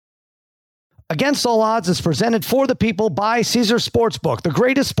Against All Odds is presented for the people by Caesar Sportsbook, the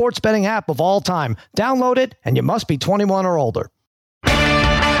greatest sports betting app of all time. Download it, and you must be 21 or older. Part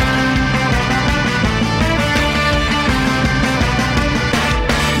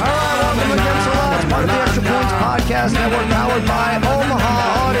of the Extra Points Podcast Network, powered by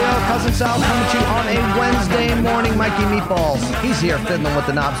Omaha Audio. Cousin Sal coming to you on a Wednesday morning. Mikey Meatballs, he's here fiddling with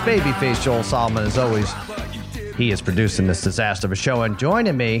the knobs. Babyface Joel Solomon, as always, he is producing this disaster of a show. And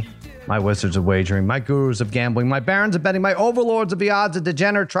joining me, my wizards of wagering, my gurus of gambling, my barons of betting, my overlords of the odds, a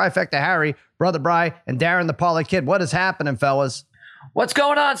degenerate trifecta Harry, Brother Bry, and Darren the Parlay Kid. What is happening, fellas? What's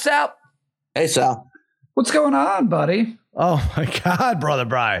going on, Sal? Hey, Sal. What's going on, buddy? Oh, my God, Brother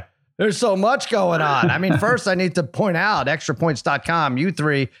Bry. There's so much going on. I mean, first I need to point out extrapoints.com. You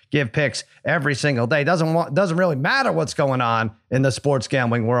three give picks every single day. Doesn't really matter what's going on in the sports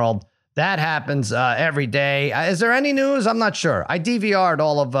gambling world. That happens every day. Is there any news? I'm not sure. I DVR'd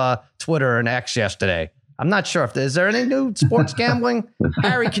all of Twitter and X yesterday. I'm not sure if is there any new sports gambling.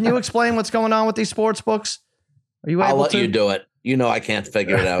 Harry, can you explain what's going on with these sports books? Are you able to? I'll let you do it. You know I can't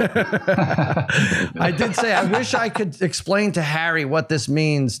figure it out. I did say I wish I could explain to Harry what this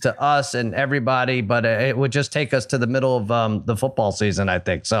means to us and everybody, but it would just take us to the middle of the football season, I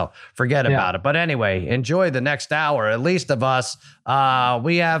think. So forget about it. But anyway, enjoy the next hour, at least of us.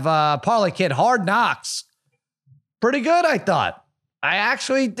 We have Parlay Kid Hard Knocks. Pretty good, I thought. I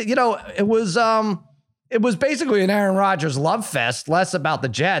actually, it was basically an Aaron Rodgers love fest, less about the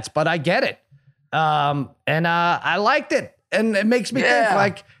Jets, but I get it. And I liked it. And it makes me think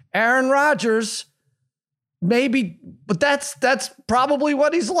like Aaron Rodgers, maybe, but that's probably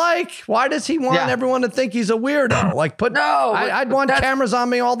what he's like. Why does he want everyone to think he's a weirdo? Like I'd want cameras on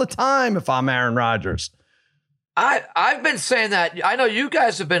me all the time if I'm Aaron Rodgers. I've been saying that. I know you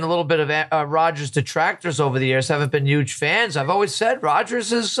guys have been a little bit of Rodgers detractors over the years. Haven't been huge fans. I've always said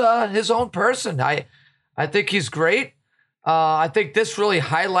Rodgers is his own person. I think he's great. I think this really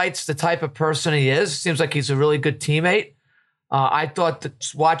highlights the type of person he is. Seems like he's a really good teammate. I thought that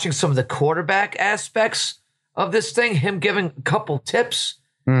watching some of the quarterback aspects of this thing, him giving a couple tips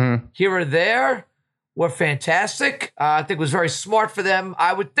here or there were fantastic. I think it was very smart for them.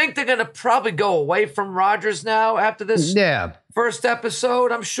 I would think they're going to probably go away from Rodgers now after this first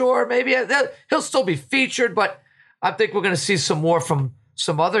episode, I'm sure. Maybe he'll still be featured, but I think we're going to see some more from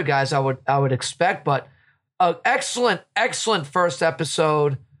some other guys I would expect. But excellent first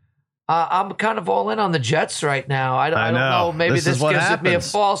episode. I'm kind of all in on the Jets right now. I don't know. Maybe this gives me a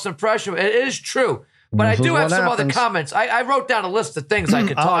false impression. It is true. But I do have some other comments. I wrote down a list of things I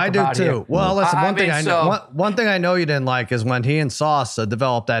could talk about. I do too. Here. Well, listen, one thing I know you didn't like is when he and Sauce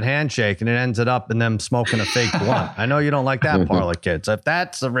developed that handshake and it ended up in them smoking a fake blunt. I know you don't like that, Parlay Kids. If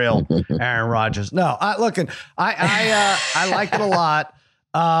that's the real Aaron Rodgers. No, I liked it a lot.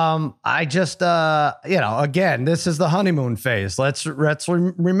 I just, again, this is the honeymoon phase. Let's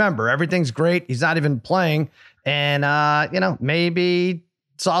remember everything's great. He's not even playing. And, maybe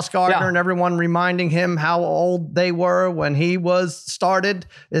Sauce Gardner and everyone reminding him how old they were when he was started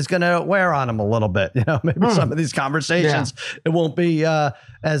is going to wear on him a little bit. Maybe some of these conversations, it won't be,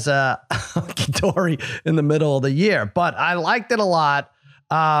 as hunky-dory in the middle of the year, but I liked it a lot.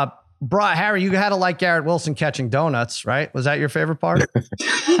 Harry, you had to like Garrett Wilson catching donuts, right? Was that your favorite part?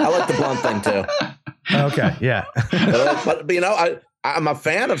 I like the blunt thing too. Okay, yeah. but I'm a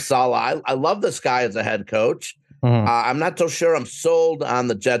fan of Saleh. I love this guy as a head coach. I'm not so sure I'm sold on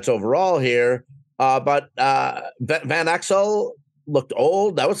the Jets overall here, but Van Exel looked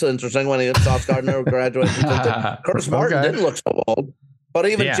old. That was interesting when he had Sauce Gardner graduated. Curtis Martin didn't look so old, but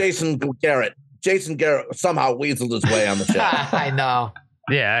even Jason Garrett somehow weaseled his way on the show. I know.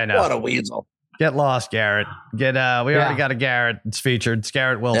 Yeah, I know. What a weasel. Get lost, Garrett. We already got a Garrett. It's featured. It's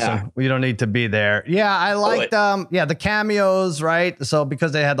Garrett Wilson. Yeah. We don't need to be there. Yeah, I liked the cameos, right? So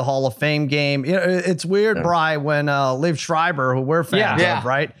because they had the Hall of Fame game. It's weird, Bri, when Liv Schreiber, who we're fans of,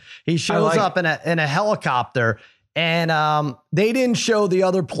 right? He shows up in a helicopter. And they didn't show the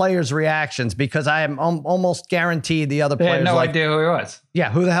other players' reactions because I am almost guaranteed the other players. Had no idea who he was. Yeah,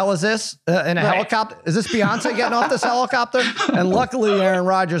 who the hell is this in a helicopter? Is this Beyonce getting off this helicopter? And luckily, Aaron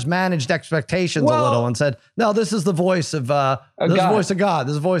Rodgers managed expectations a little and said, "No, this is the voice of voice of God.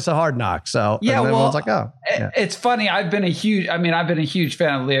 This is the voice of Hard Knocks." So everyone's like, "Oh, it's funny." I've been a huge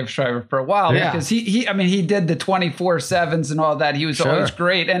fan of Liev Schreiber for a while because he did the 24/7s and all that. He was always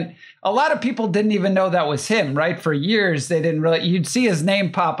great, and a lot of people didn't even know that was him. Right, for years they didn't really. You'd see his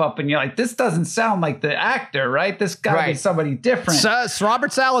name pop up, and you're like, "This doesn't sound like the actor, right? This got to be somebody different."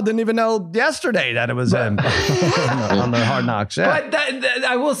 Robert Saleh didn't even know yesterday that it was him on the Hard Knocks. Yeah. But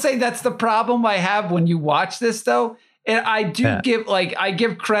I will say that's the problem I have when you watch this, though. I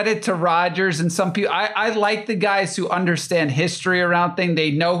give credit to Rodgers and some people. I like the guys who understand history around things.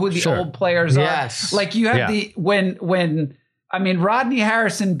 They know who the old players are. Like you have Rodney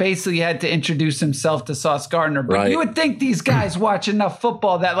Harrison basically had to introduce himself to Sauce Gardner, but you would think these guys watch enough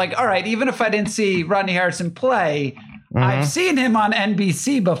football that, like, all right, even if I didn't see Rodney Harrison play, I've seen him on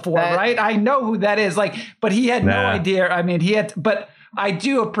NBC before, right? I know who that is. Like, but he had no idea. I mean, but I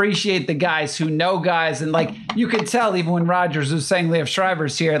do appreciate the guys who know guys, and like you could tell even when Rodgers was saying Liev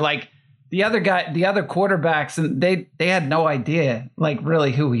Schreiber's here, like the other quarterbacks, and they had no idea, like,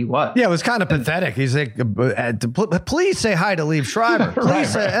 really who he was. Yeah, it was kind of pathetic. He's like, please say hi to Liev Schreiber.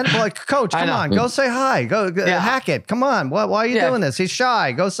 Please say, and like, Coach, come on, go say hi. Go Hackett, come on. Why are you doing this? He's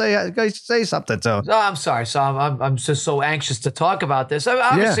shy. Go say something to him. Oh, I'm sorry, Sam. I'm just so anxious to talk about this. I mean,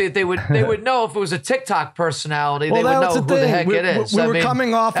 obviously, they would know if it was a TikTok personality. They would know who the heck it is. We were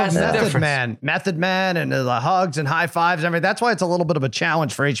coming off of Method Man, and the hugs and high fives and everything. That's why it's a little bit of a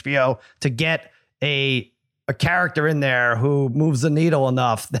challenge for HBO to get a character in there who moves the needle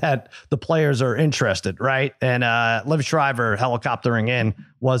enough that the players are interested, right? And Liev Schreiber helicoptering in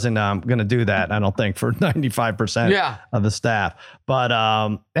wasn't going to do that, I don't think, for 95% of the staff. But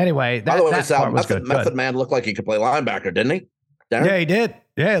anyway, that part was good. Method Man looked like he could play linebacker, didn't he? Darren? Yeah, he did.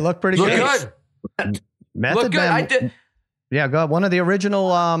 Yeah, he looked pretty good. Method Man. I did. Yeah, go one of the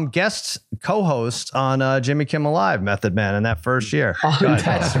original guest co-hosts on Jimmy Kimmel Live, Method Man, in that first year. Oh,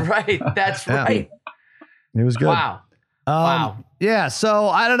 that's right. That's right. It was good. Wow. Yeah. So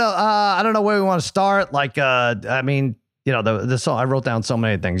I don't know. I don't know where we want to start. Like, I mean, you know, the song, I wrote down so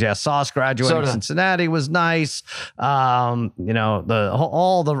many things. Yeah. Sauce graduating Cincinnati was nice. You know,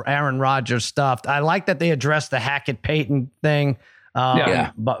 all the Aaron Rodgers stuff. I like that they addressed the Hackett Payton thing.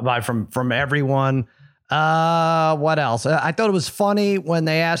 But from everyone. What else? I thought it was funny when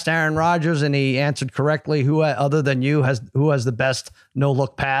they asked Aaron Rodgers and he answered correctly. Who other than you has the best no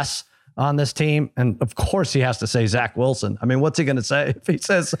look pass on this team? And of course he has to say Zach Wilson. I mean, what's he going to say if he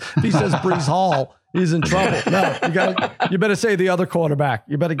says Breece Hall? He's in trouble. No, you better say the other quarterback.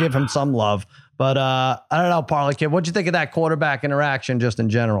 You better give him some love. But I don't know, Parlay Kid. What'd you think of that quarterback interaction just in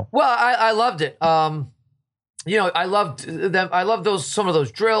general? Well, I loved it. You know, I loved them. I love some of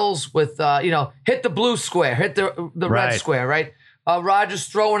those drills with, hit the blue square, hit the red square, right? Rodgers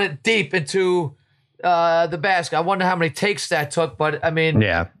throwing it deep into the basket. I wonder how many takes that took, but I mean, maybe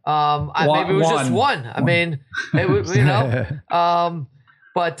it was just one. I mean, it was,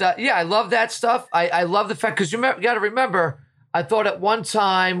 but I love that stuff. I love the fact, because you got to remember, I thought at one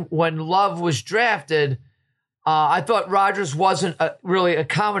time when Love was drafted, I thought Rodgers wasn't really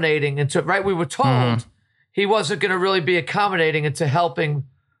accommodating into, right? We were told he wasn't going to really be accommodating into helping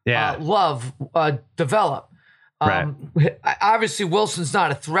Love develop. Obviously, Wilson's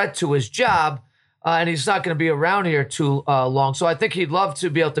not a threat to his job, and he's not going to be around here too long. So I think he'd love to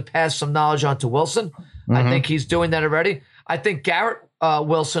be able to pass some knowledge on to Wilson. I think he's doing that already. I think Garrett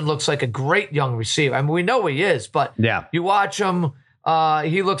Wilson looks like a great young receiver. I mean, we know he is, but you watch him,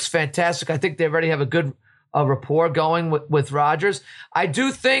 he looks fantastic. I think they already have a good rapport going with Rodgers. I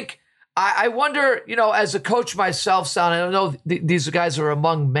do think, I wonder, as a coach myself, Sal, I don't know, these guys are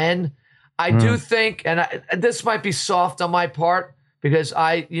among men. I do think, and this might be soft on my part because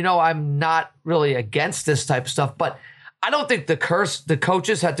I'm not really against this type of stuff, but I don't think the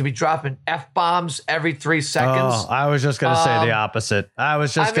coaches have to be dropping F-bombs every 3 seconds. Oh, I was just going to say the opposite. I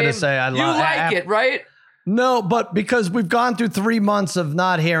was just going to say I love it, right? No, but because we've gone through 3 months of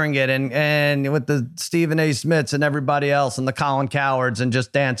not hearing it, and with the Stephen A. Smiths and everybody else and the Colin Cowards and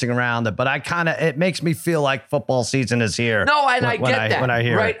just dancing around it. But it makes me feel like football season is here. No, and I get that. When I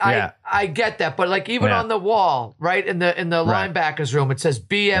hear it. Yeah. I get that. But like even on the wall, right, in the linebackers room, it says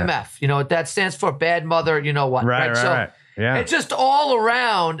BMF. You know what that stands for? Bad mother, you know what. Right. So it's just all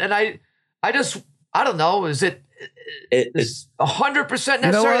around. And I don't know, is it is 100% necessary.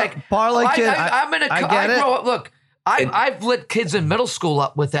 You know what? Parlay Kid, I've lit kids in middle school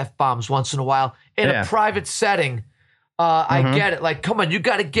up with F-bombs once in a while in a private setting. I get it. Like, come on, you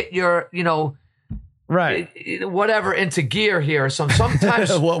got to get your, whatever into gear here.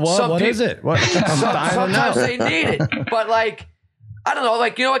 Sometimes what is it? Sometimes they need it, but like, I don't know,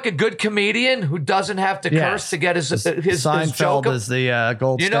 like a good comedian who doesn't have to curse to get his Seinfeld joke. Is the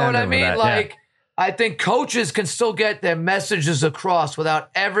gold standard. You know what I mean? I think coaches can still get their messages across without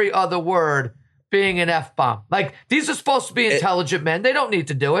every other word being an F-bomb. Like, these are supposed to be intelligent men. They don't need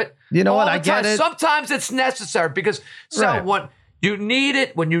to do it. You know what? I get it. Sometimes it's necessary because when you need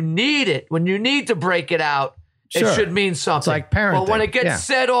it, when you need to break it out, it should mean something. It's like parenting. But when it gets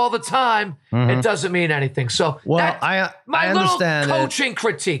said all the time, it doesn't mean anything. So I understand little coaching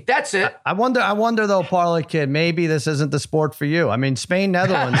critique. That's it. I wonder though, Parlay Kid, maybe this isn't the sport for you. I mean, Spain,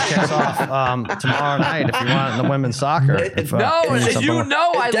 Netherlands kicks off tomorrow night if you want in the women's soccer.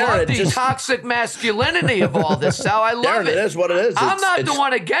 I love the toxic masculinity of all this, Sal. I love it. It is what it is. I'm not the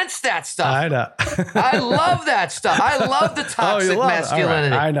one against that stuff. I know. I love that stuff. I love the toxic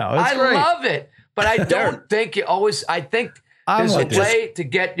masculinity. Right. I know. It's great. Love it. But I don't think you always. I think there's a way to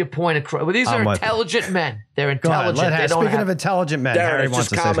get your point across. Well, these are intelligent men. They're intelligent. Speaking of intelligent men, Harry wants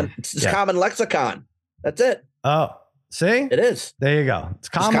to say it's just common lexicon. That's it. Oh, see? It is. There you go. It's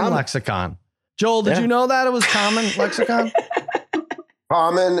common lexicon. Joel, did you know that it was common lexicon?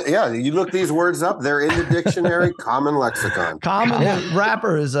 Common, you look these words up, they're in the dictionary, common lexicon. Common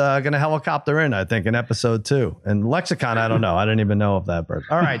rapper is going to helicopter in, I think, in episode 2. And lexicon, I don't know. I didn't even know of that bird.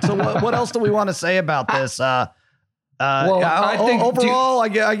 All right, so what else do we want to say about this? I think overall, I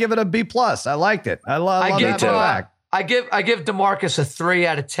give it a B+. I liked it. I love that back. I give DeMarcus a 3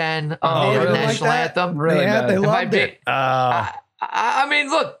 out of 10 on the national anthem. Really, they loved it. I mean,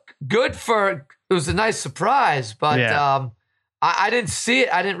 look, good for it was a nice surprise, but I didn't see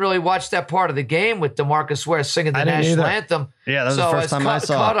it. I didn't really watch that part of the game with DeMarcus Ware singing the national anthem. Yeah, that was the first time I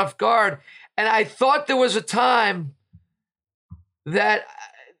saw it. Caught off guard, and I thought there was a time that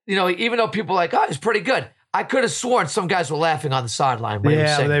even though people were like, oh, it's pretty good. I could have sworn some guys were laughing on the sideline. When they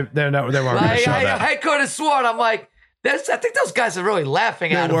weren't going to show that. I could have sworn. I'm like, I think those guys are really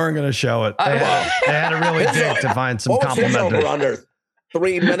laughing at him. They weren't going to show it. They had to really dig to find some complimentary. Under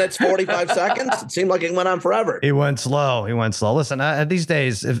 3 minutes, 45 seconds. It seemed like it went on forever. He went slow. Listen, these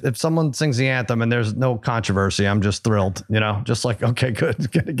days, if someone sings the anthem and there's no controversy, I'm just thrilled. Just like, okay, good,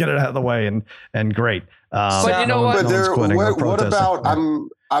 get it out of the way and great. But you know what? What about?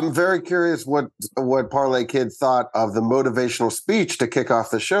 I'm very curious what Parlay Kid thought of the motivational speech to kick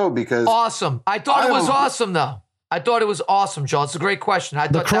off the show because awesome. I thought it was awesome though. I thought it was awesome, Joel. It's a great question.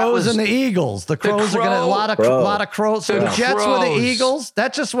 The Crows and the Eagles. The Crows are going to a lot of Crows. So the Jets were the Eagles.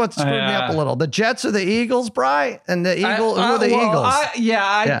 That's just what screwed me up a little. The Jets are the Eagles, Bri, and the Eagles. Who are the Eagles?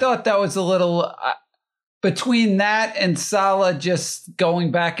 I thought that was a little between that and Salah just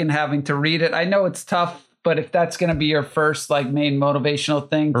going back and having to read it. I know it's tough, but if that's going to be your first main motivational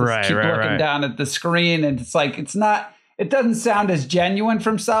thing, just keep looking down at the screen, and it's like it's not. It doesn't sound as genuine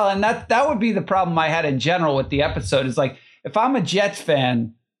from Salah, and that would be the problem I had in general with the episode. Is like if I'm a Jets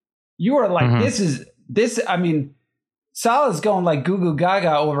fan, you are like this. I mean, Salah's going like goo goo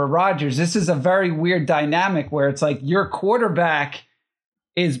gaga over Rodgers. This is a very weird dynamic where it's like your quarterback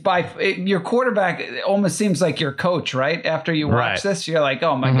almost seems like your coach, right? After you watch this, you're like,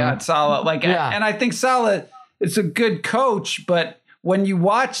 oh my God, Salah. And I think Salah is a good coach, but when you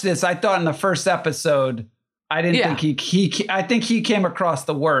watch this, I thought in the first episode. I didn't think I think he came across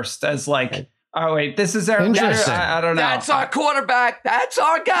the worst as like, oh wait, this is our interesting. I don't know. That's our quarterback. That's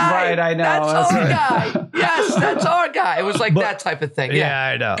our guy. Right, I know. That's our guy. Yes, that's our guy. It was like that type of thing. Yeah,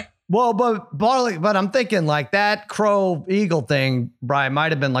 I know. Well, but I'm thinking like that Crow Eagle thing, Brian,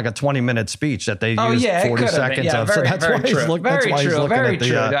 might have been like a 20-minute speech that they used 40 seconds of. Very, so that's why he's looking. Very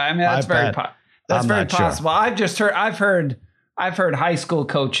true. I mean, that's very possible. I've heard high school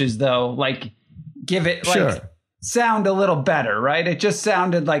coaches though give it sound a little better, right? It just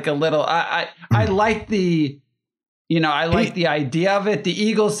sounded like a little. I like the, the idea of it. The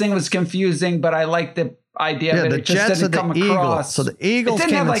Eagles thing was confusing, but I like the idea of it. The Jets didn't come across. So the Eagles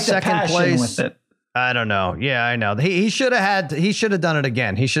came in second place. With it. I don't know. Yeah, I know. He should have done it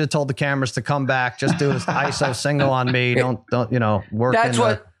again. He should have told the cameras to come back. Just do his ISO single on me. Don't work. That's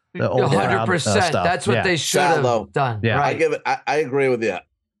what. 100%. That's what they should have done. Yeah, right. I agree with you.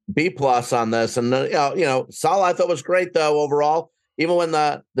 B+ on this, and Salah I thought was great though overall. Even when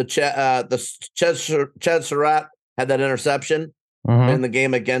the Chez Surratt had that interception in the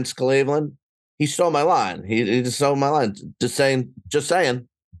game against Cleveland, he stole my line. He just stole my line. Just saying.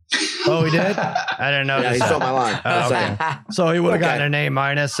 Oh, he did? I didn't know. Yeah, he stole my line. Okay. So he would have gotten an A-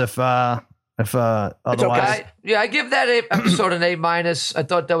 if otherwise. Okay. Yeah, I give that episode an A-. I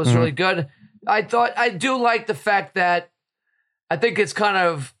thought that was really good. I do like the fact that I think it's kind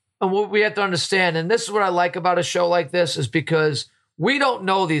of, and what we have to understand, and this is what I like about a show like this, is because we don't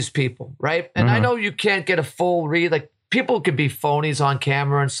know these people, right? And I know you can't get a full read. Like, people could be phonies on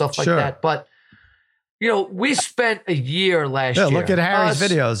camera and stuff like that. But, we spent a year last year. Look at Harry's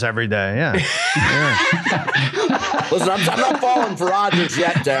videos every day. Yeah. Listen, I'm not falling for Rodgers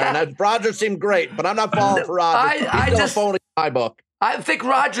yet, Darren. Rodgers seemed great, but I'm not falling for Rodgers. He's still phony in my book. I think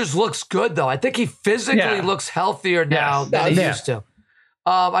Rodgers looks good, though. I think he physically looks healthier now than he used to.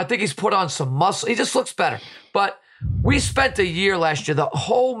 I think he's put on some muscle. He just looks better. But we spent a year last year, the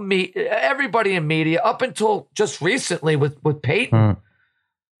whole everybody in media, up until just recently with Peyton,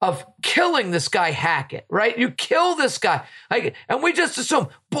 of killing this guy Hackett, right? You kill this guy. And we just assume,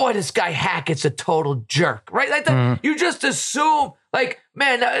 boy, this guy Hackett's a total jerk, right? You just assume,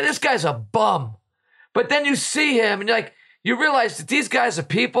 man, this guy's a bum. But then you see him and you realize that these guys are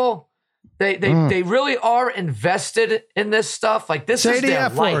people. They really are invested in this stuff. This say is their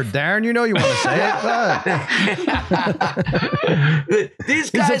F life. word, Darren. You know you want to say it. These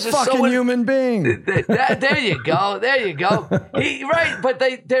guys He's a are fucking human being. There you go. But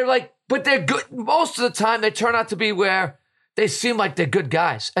but they're good. Most of the time, they turn out to be where they seem like they're good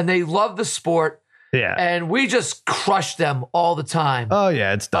guys and they love the sport. Yeah, and we just crush them all the time. Oh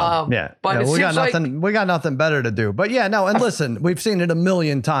yeah, it's dumb. But we got nothing. We got nothing better to do. But and listen, we've seen it a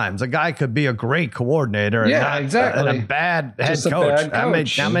million times. A guy could be a great coordinator, and exactly, and a bad head coach.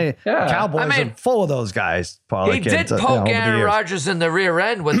 How many Cowboys are full of those guys? He did poke Aaron Rodgers in the rear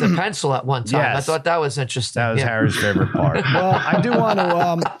end with a pencil at one time. Yes. I thought that was interesting. That was Harry's favorite part. Well, I do want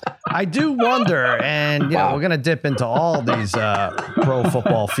to. I do wonder, and we're going to dip into all these pro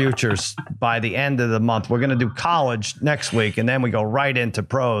football futures by the end of the month. We're going to do college next week, and then we go right into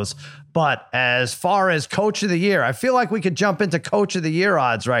pros. But as far as coach of the year, I feel like we could jump into coach of the year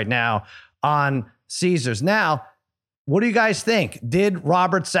odds right now on Caesars. Now, what do you guys think? Did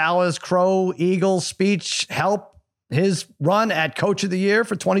Robert Saleh's Crow Eagles speech help his run at coach of the year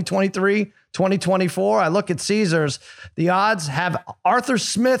for 2023, 2024? I look at Caesars. The odds have Arthur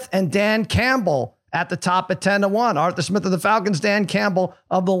Smith and Dan Campbell at the top at 10-1. Arthur Smith of the Falcons, Dan Campbell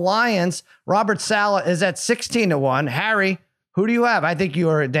of the Lions. Robert Saleh is at 16-1. Harry, who do you have? I think you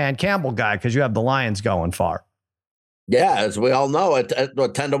are a Dan Campbell guy because you have the Lions going far. Yeah, as we all know, at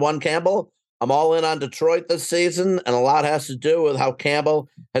 10-1 Campbell, I'm all in on Detroit this season, and a lot has to do with how Campbell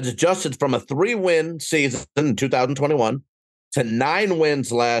has adjusted from a 3-win season in 2021 to 9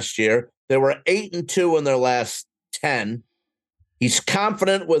 wins last year. They were 8-2 in their last 10. He's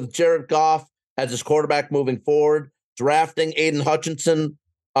confident with Jared Goff as his quarterback moving forward. Drafting Aiden Hutchinson,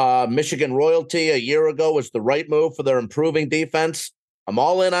 Michigan royalty a year ago, was the right move for their improving defense. I'm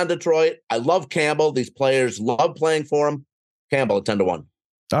all in on Detroit. I love Campbell. These players love playing for him. Campbell at 10-1.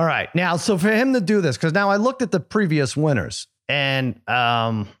 All right. Now, so for him to do this, because now I looked at the previous winners, and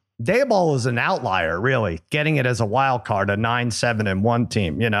Daboll is an outlier, really, getting it as a wild card, a 9-7-1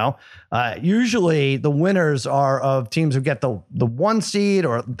 team. Usually the winners are of teams who get the 1 seed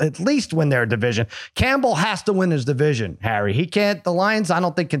or at least win their division. Campbell has to win his division, Harry. He can't. The Lions, I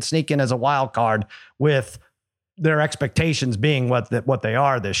don't think, can sneak in as a wild card with their expectations being what they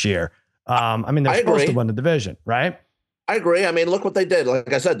are this year. They're supposed to win the division, right? I agree. Look what they did.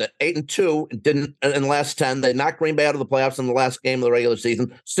 Like I said, the 8-2 didn't in the last 10. They knocked Green Bay out of the playoffs in the last game of the regular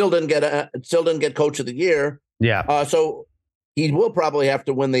season. Still didn't get coach of the year. Yeah. So he will probably have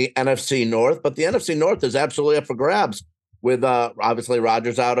to win the NFC North, but the NFC North is absolutely up for grabs with obviously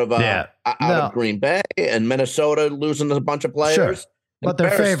Rodgers out of Green Bay and Minnesota losing a bunch of players. Sure. But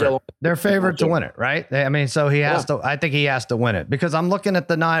they're favored. They're favored to win it, right? So he has to. I think he has to win it because I'm looking at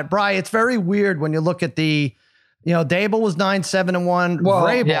the 9. Bri, it's very weird when you look at the. Dable was 9-7-1. Well,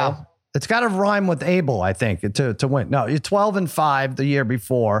 Vrabel, it's got to rhyme with Abel, I think, to win. No, you're 12-5 the year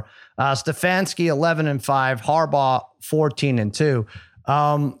before. Stefanski 11-5. Harbaugh 14-2.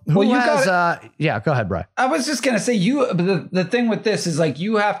 Go ahead, Brian. I was just gonna say the thing with this is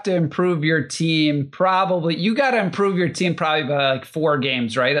you have to improve your team. You got to improve your team probably by 4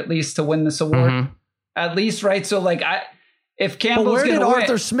 games, right? At least to win this award. Mm-hmm. At least, right? So if Campbell's where did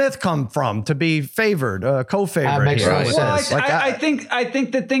Arthur Smith come from to be favored, co-favored? Makes no sense. I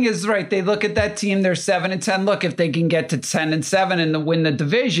think the thing is right. They look at that team; they're 7-10. Look, if they can get to 10-7 and win the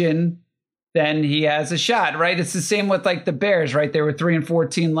division, then he has a shot, right? It's the same with the Bears, right? They were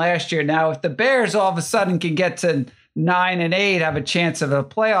 3-14 last year. Now, if the Bears all of a sudden can get to 9-8, have a chance of a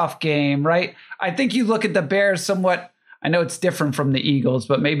playoff game, right? I think you look at the Bears somewhat. I know it's different from the Eagles,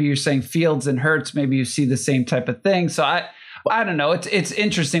 but maybe you're saying Fields and Hurts. Maybe you see the same type of thing. So I don't know. It's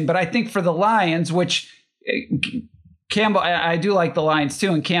interesting, but I think for the Lions, which Campbell, I do like the Lions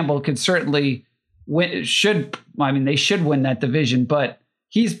too, and Campbell could certainly win. They should win that division, but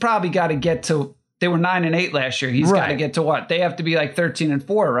he's probably got to get to. They were 9-8 last year. He's got to get to what? They have to be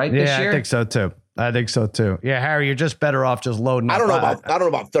 13-4, right? This year? I think so too. Yeah, Harry, you're just better off just loading. I don't know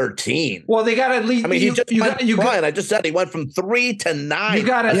about 13. Well, they got to at least. Brian, I just said he went from 3 to 9. You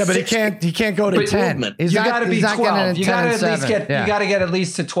got to. Yeah, but he can't go to 10. You got to be 12. You got to at least get. You got to get at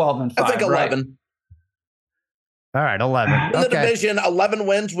least to 12-5. I think 11. Right? All right, 11. In the division, 11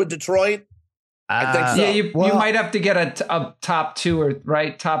 wins with Detroit. I think so. Yeah, you might have to get a top 2 or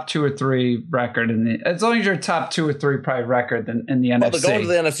 3 record as long as you're top 2 or 3 probably record in the NFC. Well, they're going to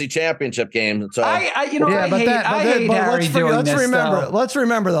the NFC Championship game. So I hate Harry doing this. Let's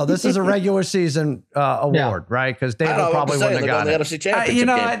remember though, this is a regular season award, right? Because David probably wouldn't have gotten the NFC Championship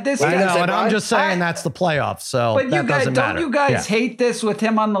game. And I'm just saying that's the playoffs. So but that doesn't matter. Don't you guys hate this with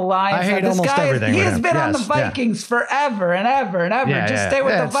him on the Lions? I hate almost everything. He has been on the Vikings forever and ever and ever. Just stay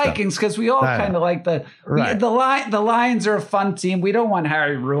with the Vikings because we all kind of like the. Right. The Lions are a fun team. We don't want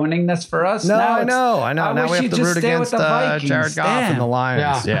Harry ruining this for us. No, I know. Now we have to root against Jared Goff and the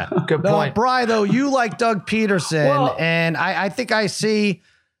Lions. Yeah. Good point. Bri, though, you like Doug Peterson, and I think I see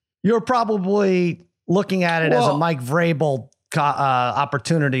you're probably looking at it as a Mike Vrabel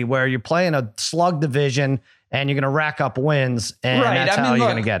opportunity where you're playing a slug division and you're going to rack up wins, and that's how you're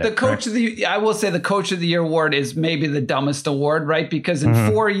going to get it. The coach of the, I will say, the Coach of the Year award is maybe the dumbest award, right? Because in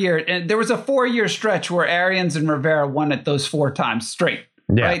 4 years, and there was a 4-year stretch where Arians and Rivera won it those 4 times straight.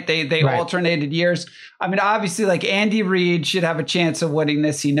 Yeah. Right? They alternated years. I mean, obviously, like Andy Reid should have a chance of winning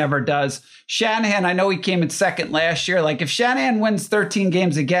this. He never does. Shanahan, I know he came in second last year. Like if Shanahan wins 13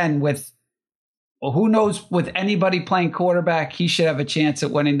 games again with, well, who knows, with anybody playing quarterback, he should have a chance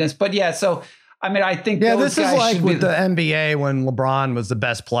at winning this. But yeah, so I mean, I think this is like with the NBA when LeBron was the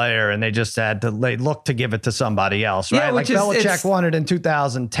best player and they just had to look to give it to somebody else, right? Like Belichick won it in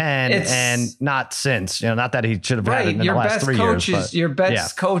 2010 and not since. Not that he should have had it in the last 3 years. Your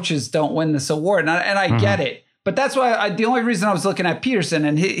best coaches don't win this award, and I get it. But that's why the only reason I was looking at Peterson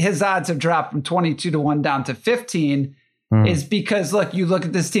and his odds have dropped from 22-1 down to 15 is because, look, you look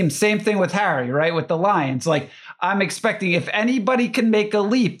at this team, same thing with Harry, right? With the Lions. Like I'm expecting if anybody can make a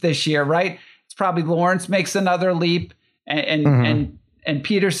leap this year, right? It's probably Lawrence makes another leap and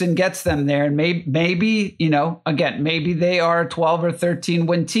Peterson gets them there. And maybe, again, maybe they are a 12 or 13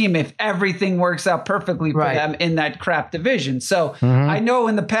 win team if everything works out perfectly for them in that crap division. So I know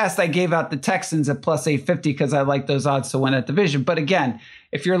in the past I gave out the Texans at plus 850 because I like those odds to win that division. But again,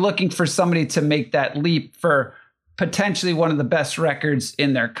 if you're looking for somebody to make that leap for potentially one of the best records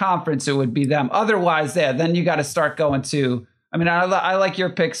in their conference, it would be them. Otherwise, then you got to start going to, I mean, I like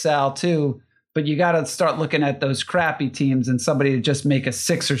your pick, Sal, too. But you got to start looking at those crappy teams and somebody to just make a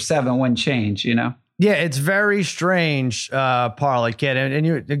 6 or 7 win change, Yeah, it's very strange, Parlay Kid. And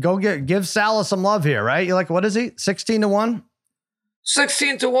you go give Sal some love here, right? You're like, what is he? 16-1?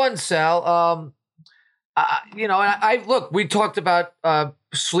 16-1, Sal. And I look, we talked about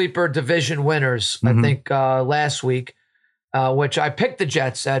sleeper division winners, I think, last week, which I picked the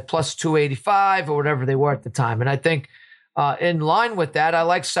Jets at plus 285 or whatever they were at the time. And I think in line with that, I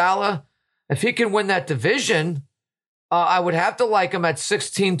like Salah. If he can win that division, I would have to like him at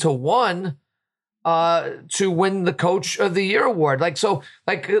 16-1 to win the Coach of the Year award. That's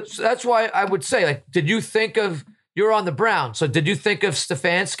why I would say, did you think of? You're on the Browns, so did you think of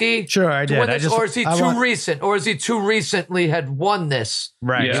Stefanski? Sure, I did. Or is he recent? Or is he too recently had won this?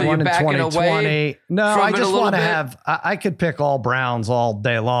 Right. Yeah. So you're backing away. No, I just want to have. I could pick all Browns all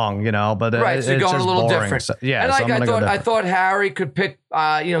day long, but right. So you're going a little boring. different. So, yeah. And so I thought Harry could pick.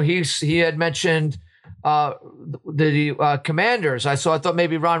 He had mentioned the Commanders. I thought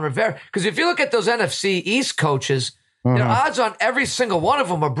maybe Ron Rivera, because if you look at those NFC East coaches, their odds on every single one of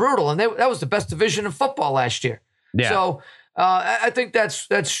them are brutal, and that was the best division in football last year. Yeah. So I think that's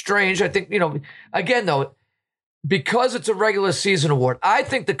strange. I think, again, though, because it's a regular season award, I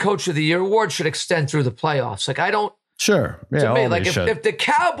think the Coach of the Year award should extend through the playoffs. Like, I don't. Sure. Yeah. To me, if the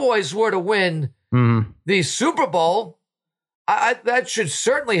Cowboys were to win the Super Bowl, that should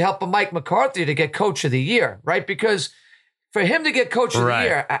certainly help a Mike McCarthy to get Coach of the Year, right? Because for him to get Coach of the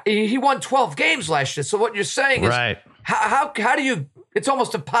Year, he won 12 games last year. So what you're saying is, how do you? It's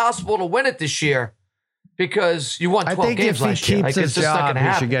almost impossible to win it this year. Because you won 12 games last year. I think if he keeps his job,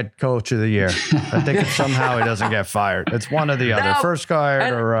 he should get Coach of the Year. I think if somehow he doesn't get fired. It's one or the other. First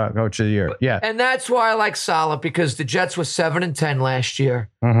fired or Coach of the Year. Yeah. And that's why I like Salah, because the Jets were 7-10 last year.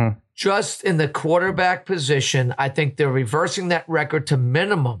 Just in the quarterback position, I think they're reversing that record to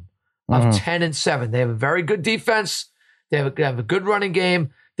minimum of 10-7. They have a very good defense. They have a good running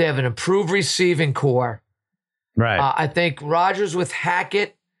game. They have an improved receiving core. Right. I think Rodgers with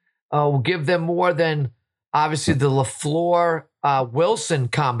Hackett will give them more than obviously the LaFleur Wilson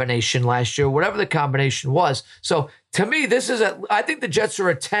combination last year, whatever the combination was. So to me, I think the Jets are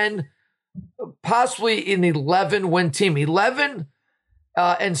a 10, possibly an 11 win team. 11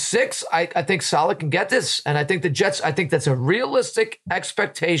 and 6. I think Salah can get this. And I think the Jets, I think that's a realistic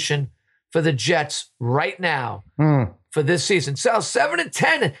expectation for the Jets right now for this season. So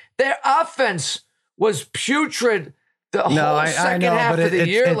 7-10, their offense was putrid the whole second half of the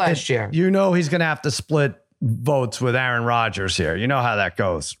year last year. You know he's going to have to split votes with Aaron Rodgers here. You know how that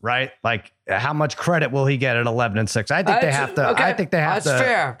goes, right? Like, how much credit will he get at 11-6? I think they have to. Okay. I think they have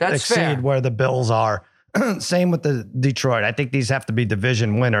to exceed where the Bills are. Same with the Detroit. I think these have to be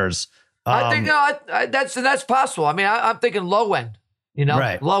division winners. I think that's possible. I mean, I'm thinking low end. You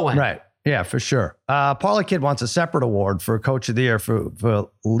know, low end. Right. Yeah, for sure. Parlay Kid wants a separate award for Coach of the Year for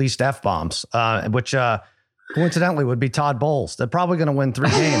least F-bombs, which coincidentally would be Todd Bowles. They're probably going to win 3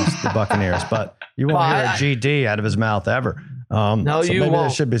 games, the Buccaneers, but you won't hear a GD out of his mouth ever. No, so you won't. There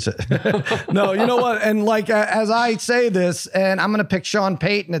should be. No, you know what? And like, as I say this, and I'm going to pick Sean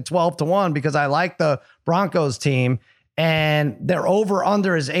Payton at 12-1 because I like the Broncos team, and their over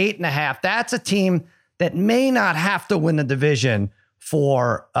under is 8.5. That's a team that may not have to win the division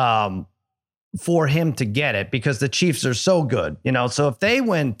for him to get it, because the Chiefs are so good, you know. So if they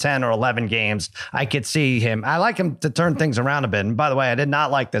win 10 or 11 games, I could see him. I like him to turn things around a bit. And by the way, I did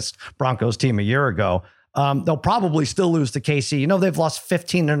not like this Broncos team a year ago. They'll probably still lose to KC. You know, they've lost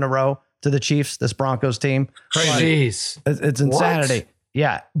 15 in a row to the Chiefs, this Broncos team. Jeez. It's insanity. What?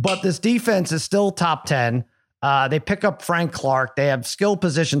 Yeah. But this defense is still top 10. They pick up Frank Clark. They have skill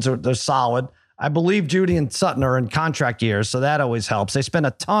positions. They're solid. I believe Judy and Sutton are in contract years, so that always helps. They spent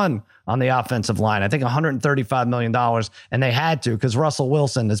a ton on the offensive line. I think $135 million, and they had to, because Russell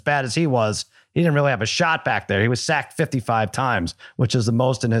Wilson, as bad as he was, he didn't really have a shot back there. He was sacked 55 times, which is the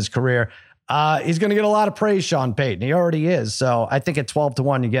most in his career. He's going to get a lot of praise, Sean Payton. He already is. So I think at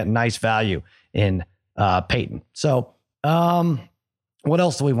 12-1, you get nice value in Payton. So what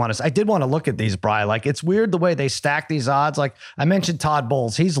else do we want to say? I did want to look at these, Bri. Like, it's weird the way they stack these odds. Like I mentioned Todd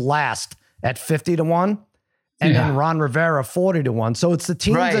Bowles. He's last at 50-1, and then Ron Rivera 40-1. So it's the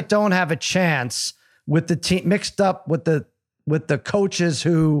teams that don't have a chance with the team mixed up with the coaches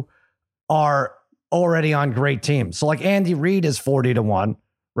who are already on great teams. So like Andy Reid is 40-1,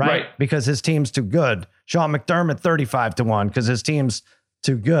 right? Because his team's too good. Sean McDermott 35-1 because his team's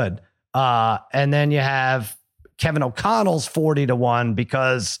too good. And then you have Kevin O'Connell's 40-1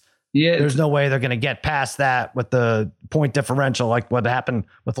 because there's no way they're going to get past that with the point differential like what happened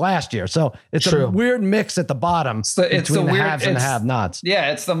with last year. So it's a weird mix at the bottom between the haves and have-nots.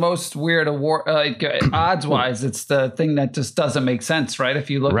 Yeah, it's the most weird award odds-wise. It's the thing that just doesn't make sense, right? If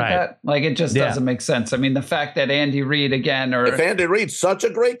you look at that, like it just doesn't make sense. I mean, the fact that Andy Reid again, or if Andy Reid's such a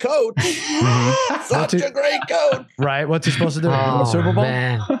great coach, such a great coach, right? What's he supposed to do? Win the Super Bowl?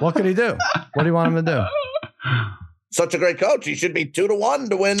 Man. What could he do? What do you want him to do? Such a great coach. He should be 2-1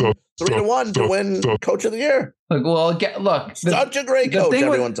 to win, 3-1 to win Coach of the Year. Such a great coach.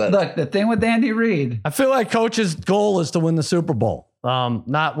 Everyone says. Look, the thing with Andy Reid, I feel like coach's goal is to win the Super Bowl,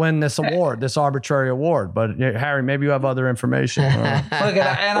 not win this award, this arbitrary award. But Harry, maybe you have other information.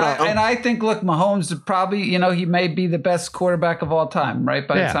 I think Mahomes probably, he may be the best quarterback of all time, right?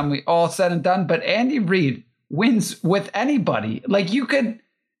 By the time we all said and done. But Andy Reid wins with anybody. Like you could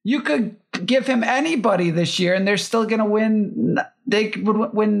give him anybody this year and they're still going to win. They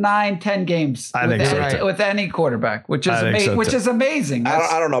would win 9-10 games with any quarterback, which is amazing.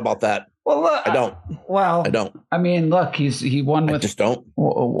 I don't know about that. Well, look, I don't. Well, I don't. I mean, look, he won with. I just don't.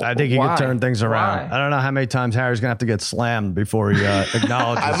 I think he could turn things around. Why? I don't know how many times Harry's going to have to get slammed before he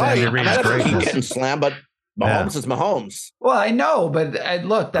acknowledges Andy Reid's greatness. Keep getting slammed, but Mahomes is Mahomes. Well, I know, but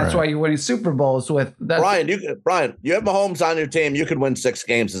look, that's why you're winning Super Bowls with. Brian, you have Mahomes on your team. You could win 6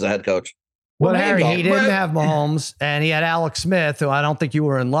 games as a head coach. Well, Harry, he didn't have Mahomes, and he had Alex Smith, who I don't think you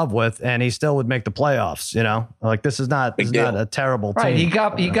were in love with, and he still would make the playoffs. You know, like this is not a terrible team. Right, he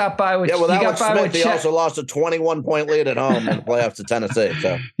got by with. Yeah, well, Alex Smith, he also lost a 21-point lead at home in the playoffs to Tennessee.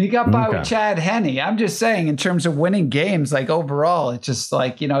 So he got by with Chad Henne. I'm just saying, in terms of winning games, like overall, it's just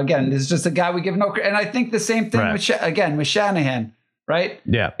like again, it's just a guy we give no. And I think the same thing with Shanahan, right?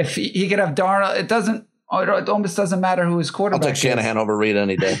 Yeah, if he could have Darnold, it almost doesn't matter who his quarterback is. I'll take Shanahan over Reid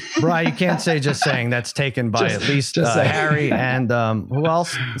any day. Right, you can't say just saying that's taken by at least Harry and who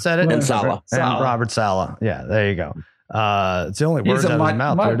else said it? And Saleh. And Robert Saleh. Yeah, there you go. It's the only words out of his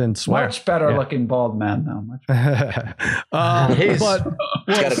mouth. They didn't swear. Much better looking bald man, though. But he's got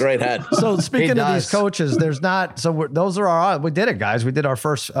a great head. So speaking of these coaches, there's not. So those are our. We did it, guys. We did our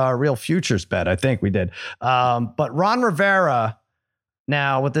first real futures bet. I think we did. But Ron Rivera.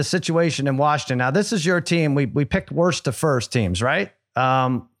 Now, with this situation in Washington, now this is your team. We picked worst to first teams, right?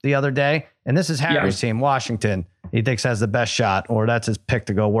 The other day. And this is Harry's team, Washington. He thinks has the best shot, or that's his pick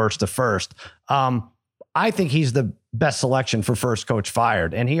to go worst to first. I think he's the best selection for first coach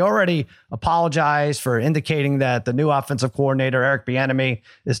fired. And he already apologized for indicating that the new offensive coordinator, Eric Bieniemy,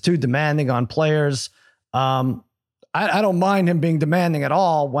 is too demanding on players. I don't mind him being demanding at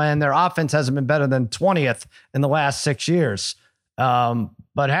all when their offense hasn't been better than 20th in the last 6 years.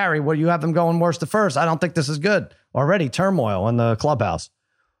 But Harry, what you have them going worst to first? I don't think this is good. Already turmoil in the clubhouse.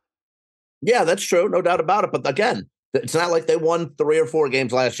 Yeah, that's true. No doubt about it. But again, it's not like they won 3 or 4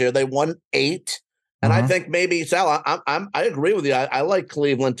 games last year. They won 8. And I think maybe, Sal, I agree with you. I like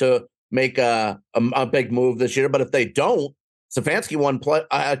Cleveland to make a big move this year. But if they don't, Stefanski won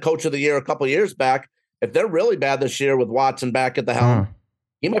Coach of the Year a couple of years back. If they're really bad this year with Watson back at the helm,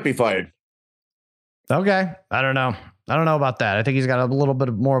 he might be fired. Okay. I don't know about that. I think he's got a little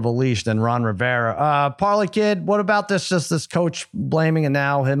bit more of a leash than Ron Rivera. Parlay Kid, what about this? Just this coach blaming and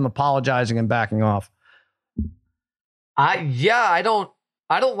now him apologizing and backing off. I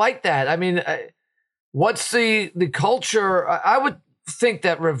don't like that. I mean, what's the culture? I would think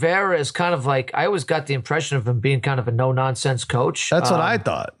that Rivera is kind of like, I always got the impression of him being kind of a no nonsense coach. That's what I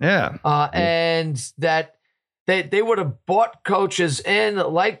thought. Yeah. And that they would have bought coaches in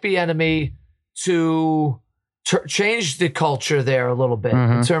like Bieniemy to change the culture there a little bit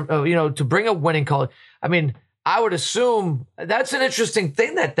in terms of, to bring a winning culture. I mean, I would assume that's an interesting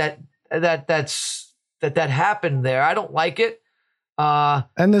thing that happened there. I don't like it.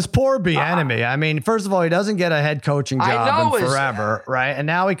 And this poor Bieniemy. I mean, first of all, he doesn't get a head coaching job in forever, right? And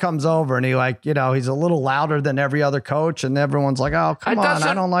now he comes over and he's a little louder than every other coach, and everyone's like, "Oh, come on,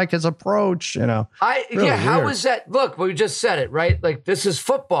 I don't like his approach." How is that? Look, we just said it, right? Like, this is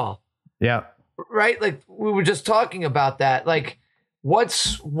football. Yeah. Right? Like, we were just talking about that. Like,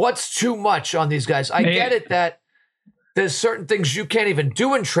 what's too much on these guys? I get it that there's certain things you can't even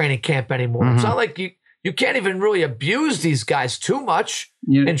do in training camp anymore. It's not like you can't even really abuse these guys too much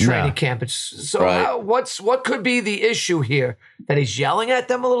in training camp. What could be the issue here? That he's yelling at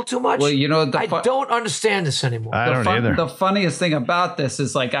them a little too much? Well, I don't understand this anymore. I don't either. The funniest thing about this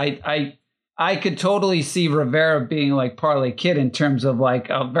is like I could totally see Rivera being like Parlay Kid in terms of like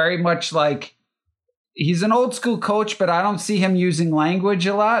very much like he's an old school coach, but I don't see him using language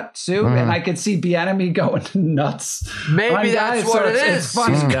a lot too. And I could see Bieniemy going nuts. Maybe that's what it is. It's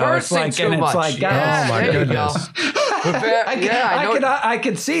funny. He's cursing too much. Oh my goodness. I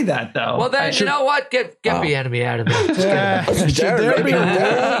could see that though. Well, then you know what? Get Bieniemy out of there. Should there be a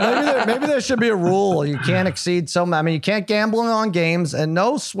rule? Maybe there should be a rule. You can't exceed so much. I mean, you can't gamble on games and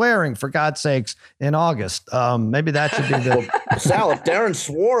no swearing, for God's sakes, in August. Maybe that should be the. Sal, if Darren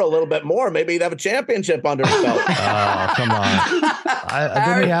swore a little bit more, maybe he'd have a championship under his belt. Oh, come on.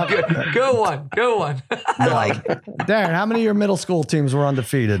 Go one. Darren, how many of your middle school teams were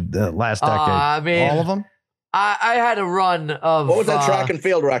undefeated last decade? I mean, all of them? I had a run of. What was that track and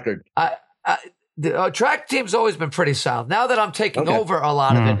field record? The track team's always been pretty solid. Now that I'm taking over a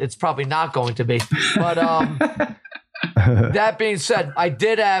lot of it, it's probably not going to be. But that being said, I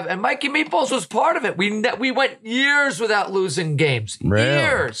did have, and Mikey Meatballs was part of it. We went years without losing games. Really?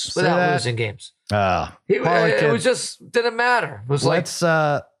 Years without losing games. It was just didn't matter. It was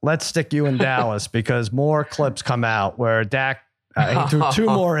let's stick you in Dallas because more clips come out where Dak he threw 2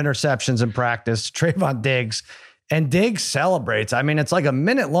 more interceptions in practice. Trayvon Diggs. And Diggs celebrates. I mean, it's like a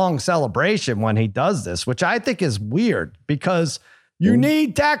minute-long celebration when he does this, which I think is weird because you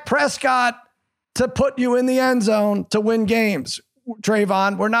need Dak Prescott to put you in the end zone to win games.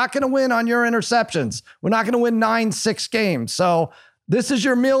 Trayvon, we're not going to win on your interceptions. We're not going to win 9-6 games. So this is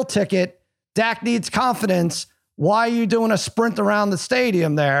your meal ticket. Dak needs confidence. Why are you doing a sprint around the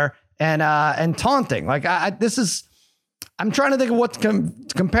stadium there and taunting? Like I'm trying to think of what to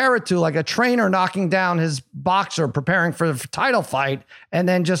compare it to, like a trainer knocking down his boxer preparing for the title fight and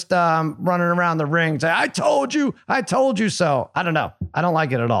then just running around the ring saying, I told you so. I don't know. I don't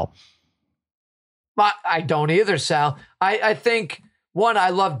like it at all. I don't either, Sal. I think, one, I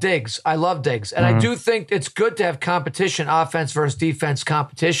love Diggs. And I do think it's good to have competition, offense versus defense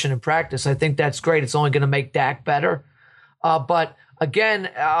competition in practice. I think that's great. It's only going to make Dak better. But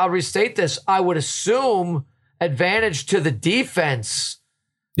again, I'll restate this. I would assume advantage to the defense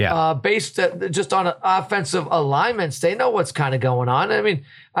based just on offensive alignments. They know what's kind of going on. I mean,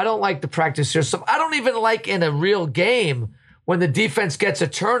 I don't like the practice here. So I don't even like in a real game when the defense gets a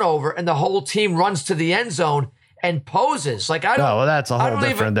turnover and the whole team runs to the end zone and poses. Like, I don't. Oh, well, that's a whole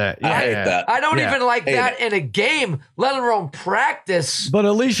different day. I hate that. I don't even like that in a game, let alone practice. But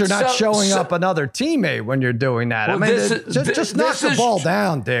at least you're not showing up another teammate when you're doing that. Well, I mean, just knock the ball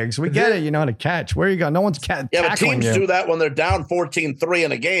down, Diggs. We get it. You know how to catch. Where you go? No one's tackling you. But teams do that when they're down 14-3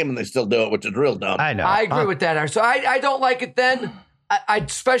 in a game and they still do it, which is real dumb. I know. I agree with that. So I don't like it then. I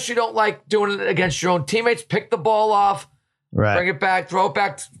especially don't like doing it against your own teammates. Pick the ball off, bring it back, throw it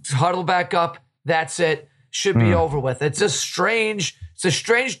back, huddle back up. That's it. Should be over with. It's a strange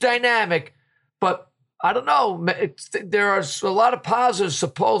dynamic, but I don't know. There are a lot of positives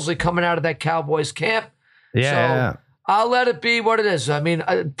supposedly coming out of that Cowboys camp. Yeah. So I'll let it be what it is. I mean,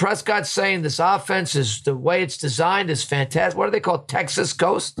 Prescott's saying this offense is the way it's designed is fantastic. What do they call it? Texas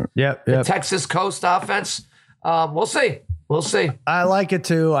Coast? Yep. The Texas Coast offense. We'll see. We'll see. I like it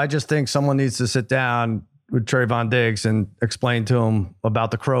too. I just think someone needs to sit down with Trayvon Diggs and explain to him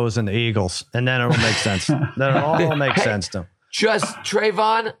about the Crows and the Eagles, and then it'll make sense. Then it'll all make sense to him. Just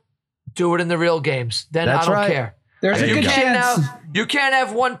Trayvon, do it in the real games. Then That's I don't right. care. There's a good chance. You can't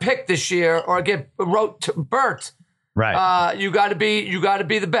have one pick this year or get burnt. Right. You got to be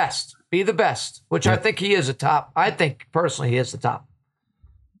the best. Be the best, which I think he is a top. I think personally he is the top.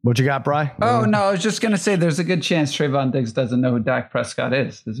 What you got, Bri? Oh, no, I was just going to say there's a good chance Trayvon Diggs doesn't know who Dak Prescott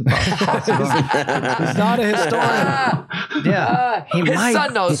is. There's a possibility. He's not a historian. Yeah. His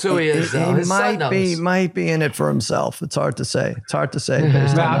son knows who he is, though. His son knows. might be in it for himself. It's hard to say.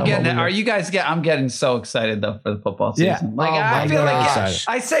 I'm getting so excited, though, for the football season. Yeah. I feel like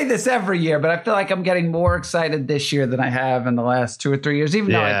I say this every year, but I feel like I'm getting more excited this year than I have in the last 2 or 3 years,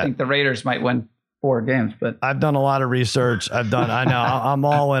 even though I think the Raiders might win 4 games. But I've done a lot of research. I know I'm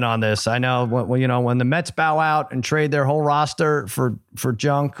all in on this. I know when the Mets bow out and trade their whole roster for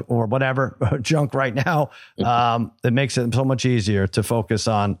junk or whatever junk right now, it makes it so much easier to focus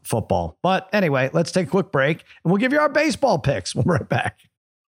on football. But anyway, let's take a quick break and we'll give you our baseball picks. We'll be right back.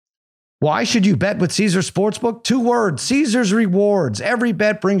 Why should you bet with Caesars Sportsbook? 2 words, Caesars Rewards. Every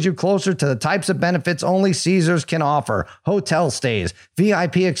bet brings you closer to the types of benefits only Caesars can offer. Hotel stays,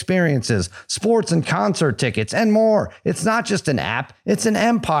 VIP experiences, sports and concert tickets, and more. It's not just an app, it's an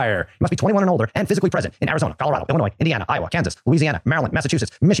empire. You must be 21 and older and physically present in Arizona, Colorado, Illinois, Indiana, Iowa, Kansas, Louisiana, Maryland,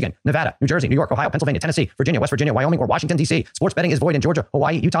 Massachusetts, Michigan, Nevada, New Jersey, New York, Ohio, Pennsylvania, Tennessee, Virginia, West Virginia, Wyoming, or Washington, D.C. Sports betting is void in Georgia,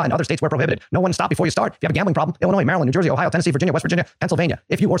 Hawaii, Utah, and other states where prohibited. No one stop before you start. If you have a gambling problem, Illinois, Maryland, New Jersey, Ohio, Tennessee, Virginia, West Virginia, Pennsylvania.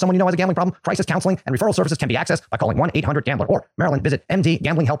 If you or someone you know has a gambling problem, crisis counseling and referral services can be accessed by calling 1-800-GAMBLER. Or Maryland, visit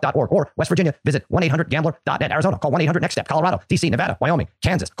mdgamblinghelp.org. Or West Virginia, visit 1-800-GAMBLER.net. Arizona, call 1-800-NEXT-STEP. Colorado, D.C., Nevada, Wyoming,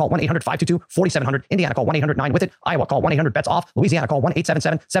 Kansas, call 1-800-522-4700. Indiana, call 1-800-9-WITH-IT. Iowa, call 1-800-BETS-OFF. Louisiana, call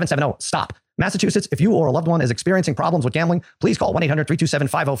 1-877-770-STOP. Massachusetts, if you or a loved one is experiencing problems with gambling, please call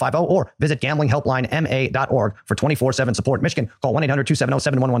 1-800-327-5050 or visit gamblinghelplinema.org for 24/7 support. Michigan, call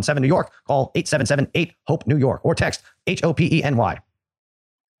 1-800-270-7117. New York, call 877-8-HOPE-NEW YORK or text HOPENY.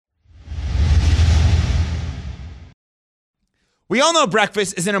 We all know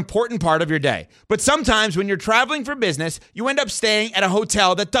breakfast is an important part of your day, but sometimes when you're traveling for business, you end up staying at a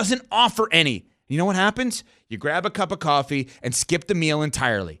hotel that doesn't offer any. You know what happens? You grab a cup of coffee and skip the meal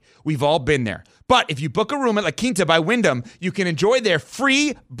entirely. We've all been there. But if you book a room at La Quinta by Wyndham, you can enjoy their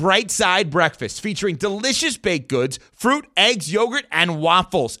free Bright Side breakfast featuring delicious baked goods, fruit, eggs, yogurt, and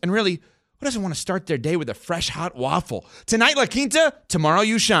waffles. And really, who doesn't want to start their day with a fresh hot waffle? Tonight, La Quinta, tomorrow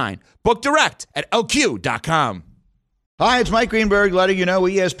you shine. Book direct at lq.com. Hi, it's Mike Greenberg letting you know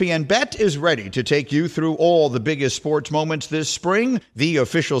ESPN Bet is ready to take you through all the biggest sports moments this spring. The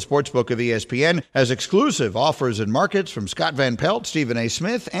official sportsbook of ESPN has exclusive offers and markets from Scott Van Pelt, Stephen A.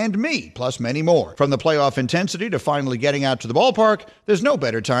 Smith, and me, plus many more. From the playoff intensity to finally getting out to the ballpark, there's no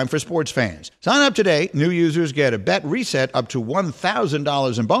better time for sports fans. Sign up today. New users get a bet reset up to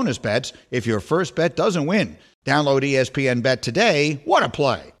 $1,000 in bonus bets if your first bet doesn't win. Download ESPN Bet today. What a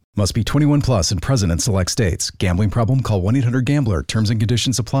play. Must be 21 plus and present in select states. Gambling problem? Call 1-800-GAMBLER. Terms and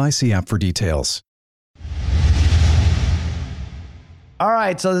conditions apply. See app for details. All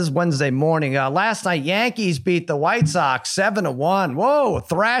right, so this is Wednesday morning. Last night, Yankees beat the White Sox 7-1. Whoa,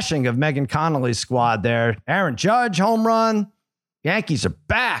 thrashing of Megan Connolly's squad there. Aaron Judge, home run. Yankees are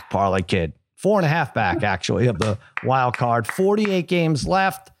back, Parlay Kid. 4.5 back, actually, of the wild card. 48 games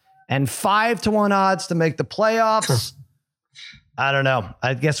left and 5-1 odds to make the playoffs. I don't know.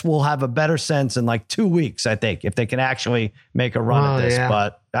 I guess we'll have a better sense in like 2 weeks, I think, if they can actually make a run at this. Yeah.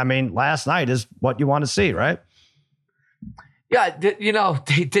 But, I mean, last night is what you want to see, right? Yeah,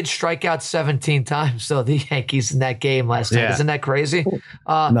 they did strike out 17 times, though, the Yankees in that game last night. Yeah. Isn't that crazy?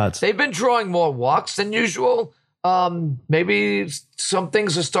 Nuts. They've been drawing more walks than usual. Maybe some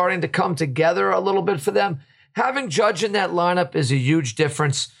things are starting to come together a little bit for them. Having Judge in that lineup is a huge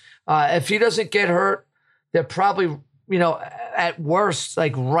difference. If he doesn't get hurt, they're probably, at worst,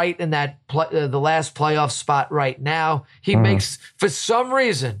 like right in that the last playoff spot right now. He makes, for some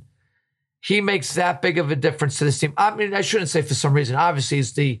reason, he makes that big of a difference to this team. I mean, I shouldn't say for some reason. Obviously,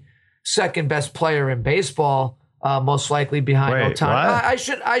 he's the second best player in baseball, most likely behind Ohtani. I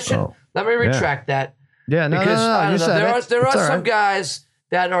should. Let me retract that. Yeah, no, because no. There are some guys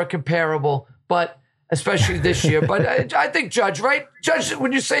that are comparable, but especially this year. But I think Judge, right? Judge,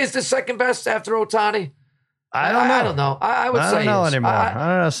 would you say is the second best after Ohtani? I don't know. I don't know. I would say I don't know yes. anymore. I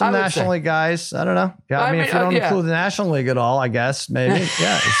don't know. Some National League guys. I don't know. Yeah, I mean, if you don't include the National League at all, I guess maybe.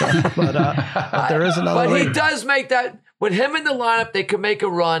 Yeah. So, but there is another. But league. he does make that with him in the lineup. They could make a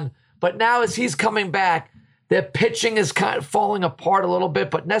run. But now as he's coming back, their pitching is kind of falling apart a little bit.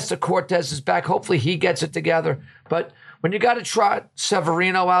 But Nestor Cortez is back. Hopefully he gets it together. But when you got to trot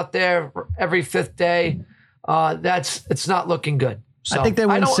Severino out there every fifth day, it's not looking good. So I think they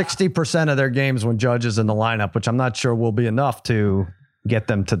win 60% of their games when Judge is in the lineup, which I'm not sure will be enough to get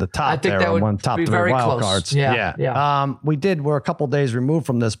them to the top. I think that would one top be 3 very wild close. cards. Yeah. We're a couple days removed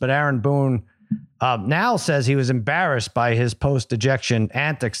from this, but Aaron Boone now says he was embarrassed by his post-ejection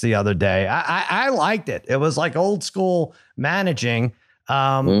antics the other day. I liked it. It was like old school managing.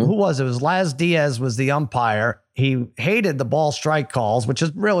 Who was it? It was Laz Diaz was the umpire. He hated the ball strike calls, which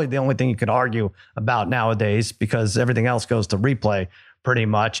is really the only thing you could argue about nowadays because everything else goes to replay pretty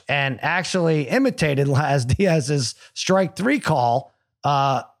much, and actually imitated Laz Diaz's strike 3 call,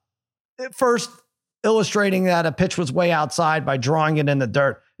 first illustrating that a pitch was way outside by drawing it in the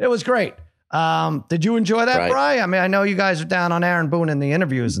dirt. It was great. Did you enjoy that, Bri? I mean, I know you guys are down on Aaron Boone in the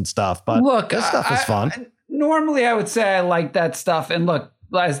interviews and stuff, but look, this stuff is fun. Normally, I would say I like that stuff. And look,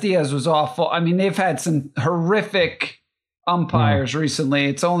 Laz Diaz was awful. I mean, they've had some horrific umpires recently.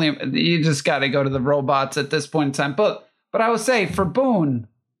 It's only, you just got to go to the robots at this point in time. But I would say for Boone,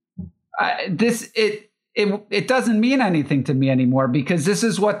 it doesn't mean anything to me anymore because this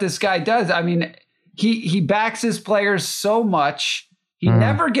is what this guy does. I mean, he backs his players so much. He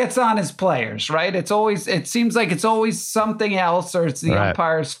never gets on his players, right? It seems like it's always something else or it's the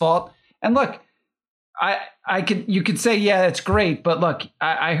umpire's fault. And look, you could say, yeah, that's great. But look,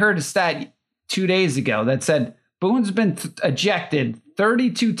 I heard a stat 2 days ago that said Boone's been ejected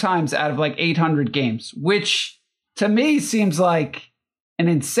 32 times out of like 800 games, which to me seems like an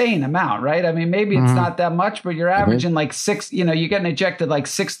insane amount, right? I mean, maybe it's not that much, but you're averaging like 6, you're getting ejected like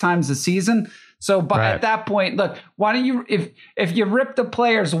 6 times a season. So at that point, look, why don't you, if you rip the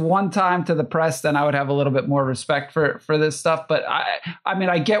players one time to the press, then I would have a little bit more respect for this stuff. But I mean,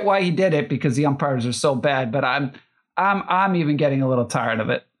 I get why he did it because the umpires are so bad, but I'm even getting a little tired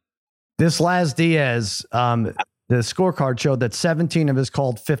of it. This Laz Diaz, the scorecard showed that 17 of his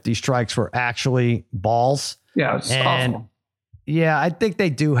called 50 strikes were actually balls. Yeah, it's awful. Yeah, I think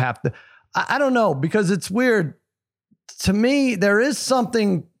they do have to. I don't know, because it's weird. To me, there is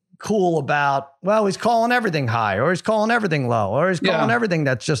something cool about, well, he's calling everything high, or he's calling everything low, or he's calling everything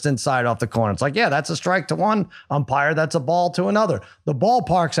that's just inside off the corner. It's like, yeah, that's a strike to one umpire. That's a ball to another. The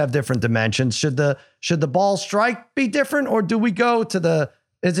ballparks have different dimensions. Should the ball strike be different, or do we go to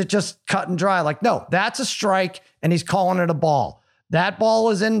is it just cut and dry? Like, no, that's a strike and he's calling it a ball. That ball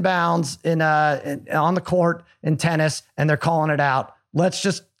is inbounds on the court in tennis, and they're calling it out. Let's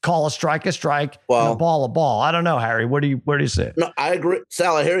just call a strike, and a ball a ball. I don't know, Harry. Where do you see it? No, I agree,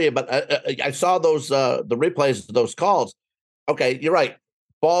 Sal. I hear you, but I saw those the replays of those calls. Okay, you're right.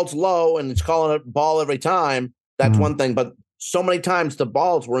 Ball's low, and it's calling it ball every time. That's one thing. But so many times the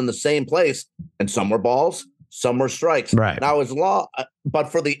balls were in the same place, and some were balls, some were strikes. Right now, but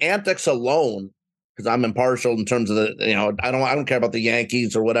for the antics alone. Because I'm impartial in terms of I don't care about the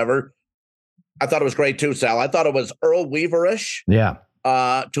Yankees or whatever. I thought it was great too, Sal. I thought it was Earl Weaver-ish, to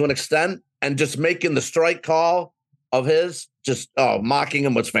an extent, and just making the strike call of his, just mocking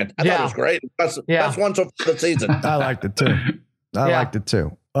him was fantastic. I thought it was great. Best one so far this season. I liked it too. Liked it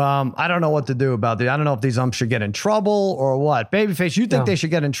too. I don't know what to do about I don't know if these umps should get in trouble or what. Babyface, you think they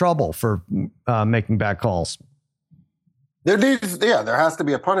should get in trouble for making bad calls? There has to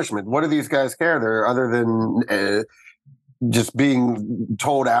be a punishment. What do these guys care? They're other than just being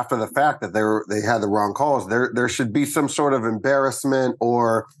told after the fact that they had the wrong calls. There should be some sort of embarrassment,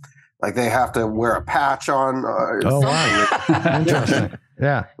 or like they have to wear a patch on. Wow. Interesting.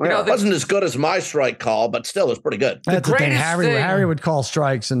 Yeah. It wasn't as good as my strike call, but still, it's pretty good. That's the thing. Harry would call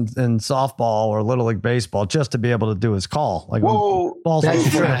strikes in softball or Little League Baseball just to be able to do his call. Like, balls like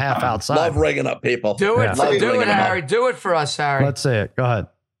 2.5 outside. Love rigging up people. Do it, do it, Harry. Do it for us, Harry. Let's see it. Go ahead.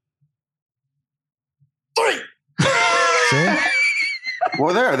 3. See?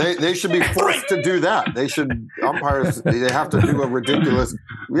 Well, they should be forced to do that. Umpires, they have to do a ridiculous,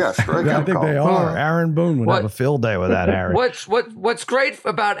 strikeout I think call. they are. Aaron Boone would have a field day with that, Harry. What's great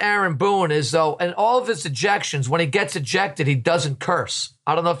about Aaron Boone is, though, in all of his ejections, when he gets ejected, he doesn't curse.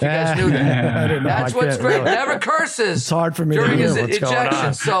 I don't know if you guys knew that. I didn't know. That's what's great. Really. Never curses. It's hard for me to during hear his what's going on.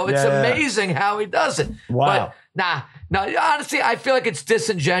 ejections. So it's amazing how he does it. Wow. But honestly, I feel like it's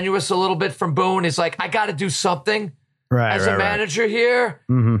disingenuous a little bit from Boone. He's like, I got to do something. As a manager here,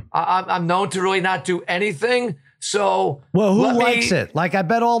 I'm known to really not do anything. So, well, who likes it? Like, I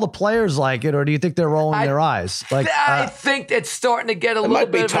bet all the players like it, or do you think they're rolling their eyes? Like, I think it's starting to get a little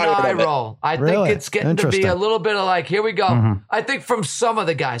bit of an eye roll. I think it's getting to be a little bit of like, here we go. Mm-hmm. I think from some of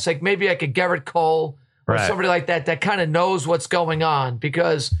the guys, like maybe like a Garrett Cole or somebody like that kind of knows what's going on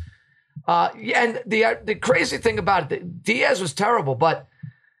because, and the crazy thing about it, Diaz was terrible, but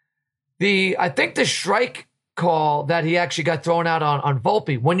I think the strike call that he actually got thrown out on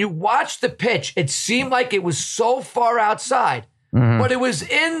Volpe, when you watch the pitch, it seemed like it was so far outside, but it was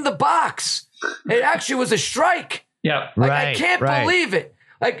in the box. It actually was a strike. Yeah. Like, I can't believe it.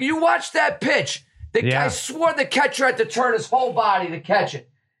 Like, you watch that pitch. I swore the catcher had to turn his whole body to catch it.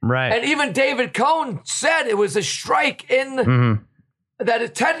 Right. And even David Cohn said it was a strike that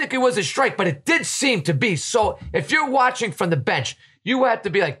it technically was a strike, but it did seem to be. So if you're watching from the bench, you have to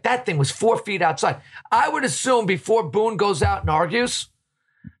be like, that thing was 4 feet outside. I would assume before Boone goes out and argues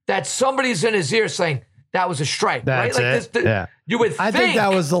that somebody's in his ear saying that was a strike. That's right? Like you would think. I think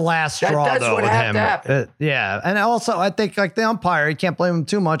that was the last straw, that's though, what with had him. to happen. Yeah. And also, I think, like, the umpire, you can't blame him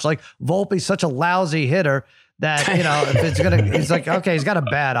too much. Like, Volpe's such a lousy hitter that, if it's going to, he's like, okay, he's got a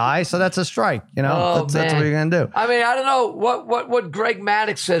bad eye, so that's a strike. That's what you're going to do. I mean, I don't know what Greg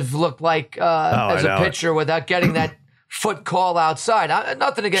Maddux has looked like as a pitcher without getting that foot call outside.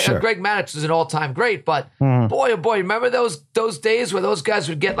 Nothing against Greg Maddux is an all-time great, but boy, oh boy, remember those days where those guys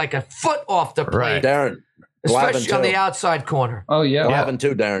would get like a foot off the plate? Darren. Especially on the outside corner. Oh, yeah. Glavin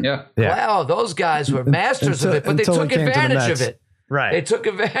too, Darren. Yeah. Wow, those guys were masters of it, but they took advantage of it. Right. They took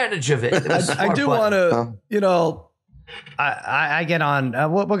advantage of it. I do want to, I get on,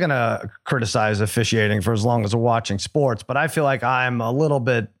 we're going to criticize officiating for as long as we're watching sports, but I feel like I'm a little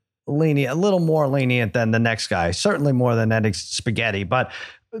bit lenient, a little more lenient than the next guy, certainly more than Eddie Spaghetti. But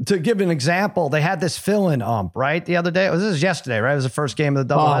to give an example, they had this fill-in ump, right? The other day, this was yesterday, right? It was the first game of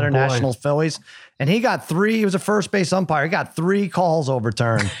the doubleheader, Nationals Phillies. And he got 3, he was a first base umpire. He got 3 calls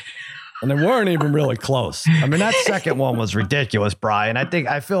overturned. And they weren't even really close. I mean, that second one was ridiculous, Brian.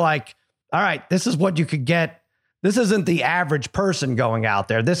 I feel like, all right, this is what you could get. This isn't the average person going out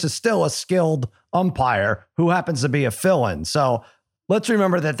there. This is still a skilled umpire who happens to be a fill-in. So let's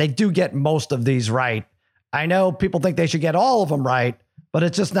remember that they do get most of these right. I know people think they should get all of them right, but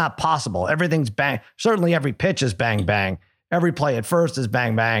it's just not possible. Everything's bang. Certainly every pitch is bang, bang. Every play at first is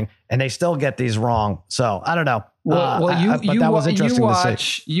bang, bang. And they still get these wrong. So I don't know. That was interesting to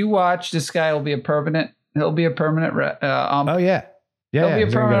see. You watch, this guy will be a permanent. He'll be a permanent ump. Oh, yeah. He'll be a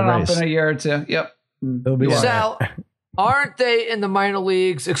permanent ump in a year or two. Yep. He'll be Sal, aren't they in the minor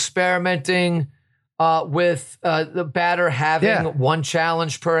leagues experimenting with the batter having one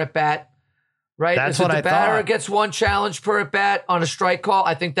challenge per at bat? Right? That's what I thought. The batter gets one challenge per at bat on a strike call.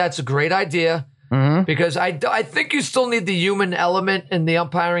 I think that's a great idea because I think you still need the human element in the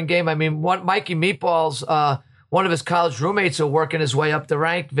umpiring game. I mean, Mikey Meatballs, one of his college roommates are working his way up the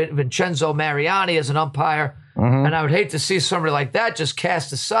rank, Vincenzo Mariani as an umpire. And I would hate to see somebody like that just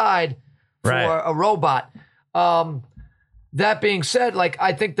cast aside for a robot. That being said, like,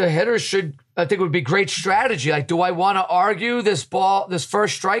 I think the hitters I think it would be great strategy. Like, do I want to argue this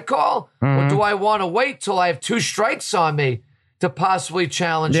first strike call? Or do I want to wait till I have 2 strikes on me to possibly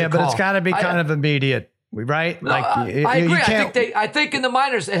challenge a call? But it's got to be kind of immediate, right? No, I agree. I think in the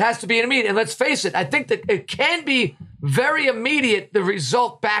minors, it has to be immediate. And let's face it, I think that it can be very immediate, the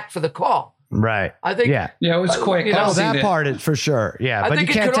result back for the call. Right. I think. Yeah, it was quick. That part is for sure. Yeah, but you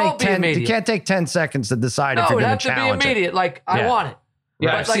can't take 10. You can't take 10 seconds to decide if you're going to challenge it. No, it has to be immediate. Like, I want it.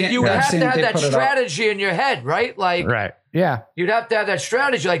 Yeah, right? Like, you have to have that strategy in your head, right? Like, yeah. You'd have to have that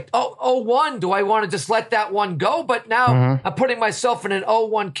strategy. Like, 0-1, do I want to just let that one go? But now I'm putting myself in an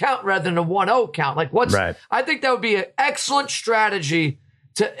 0-1 count rather than a 1-0 count. Like, I think that would be an excellent strategy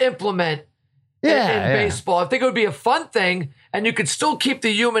to implement in baseball. I think it would be a fun thing, and you could still keep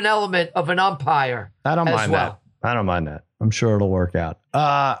the human element of an umpire. I don't mind that. I don't mind that. I'm sure it'll work out.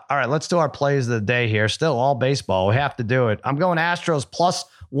 All right, let's do our plays of the day here. Still all baseball. We have to do it. I'm going Astros plus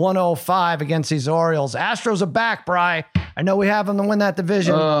 105 against these Orioles. Astros are back, Bri. I know we have them to win that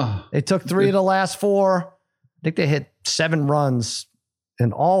division. They took 3 of the last 4. I think they hit 7 runs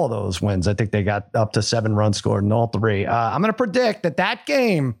in all of those wins. I think they got up to 7 runs scored in all 3. I'm going to predict that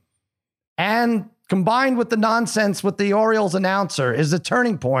game, and combined with the nonsense with the Orioles announcer, is the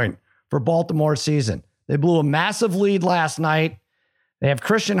turning point for Baltimore's season. They blew a massive lead last night. They have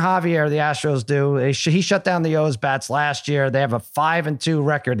Christian Javier, the Astros do. He shut down the O's bats last year. They have a 5-2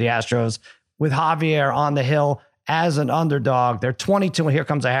 record, the Astros, with Javier on the hill as an underdog. They're 22, and here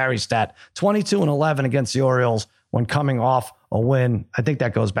comes a Harry stat, 22-11 against the Orioles when coming off a win. I think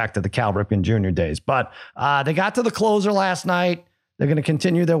that goes back to the Cal Ripken Jr. days. But they got to the closer last night. They're going to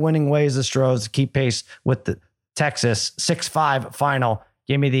continue their winning ways, the Astros, to keep pace with Texas, 6-5 final.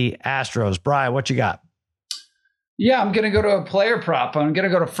 Give me the Astros. Brian, what you got? Yeah, I'm going to go to a player prop. I'm going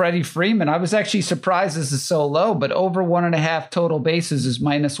to go to Freddie Freeman. I was actually surprised this is so low, but over 1.5 total bases is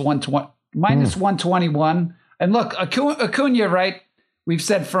minus 121. And look, Acuna, right? We've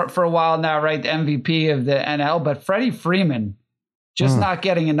said for a while now, right? The MVP of the NL, but Freddie Freeman just not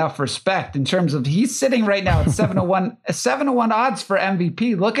getting enough respect in terms of he's sitting right now at 7-1 odds for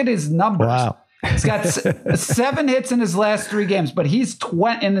MVP. Look at his numbers. Wow. He's got 7 hits in his last 3 games, but he's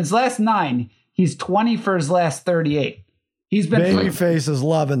 20 in his last 9. He's 20 for his last 38. He's been Babyface is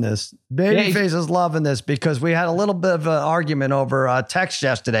loving this. Babyface is loving this because we had a little bit of an argument over text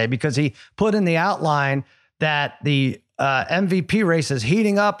yesterday because he put in the outline that the MVP race is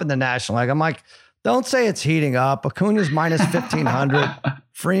heating up in the National League. I'm like, don't say it's heating up. Acuna's minus 1,500.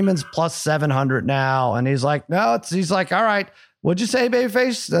 Freeman's plus 700 now. And he's like, no, he's like, all right. What'd you say,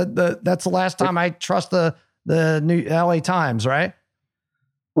 Babyface? That's the last time I trust the New LA Times, right?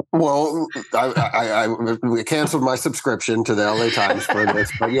 Well, I canceled my subscription to the LA Times for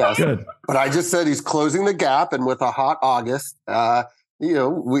this, but yes. Good. But I just said he's closing the gap, and with a hot August,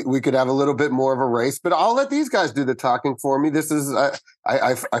 we could have a little bit more of a race. But I'll let these guys do the talking for me. This is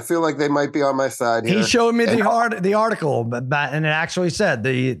I feel like they might be on my side here. He showed me the article, and it actually said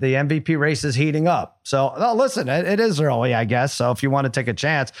the MVP race is heating up. So listen, it is early, I guess. So if you want to take a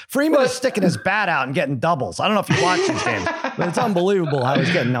chance, Freeman is sticking his bat out and getting doubles. I don't know if you watch these games, but it's unbelievable how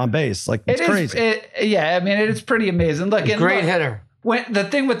he's getting on base. Like it's crazy. It is pretty amazing. Look, great hitter. When the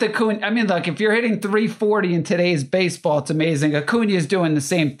thing with Acuna, look, if you're hitting 340 in today's baseball, it's amazing. Acuna is doing the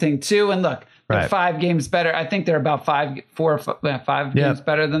same thing too. And look, they're 5 games better. I think they're about 5 games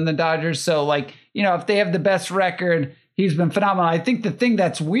better than the Dodgers. So if they have the best record, he's been phenomenal. I think the thing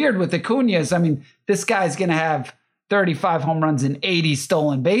that's weird with Acuna is, this guy's going to have 35 home runs and 80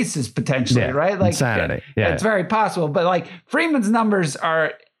 stolen bases potentially, right? Insanity. Yeah. It's very possible. But Freeman's numbers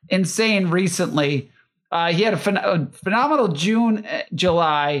are insane recently. He had a phenomenal June,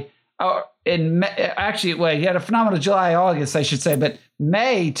 July, he had a phenomenal July, August, I should say, but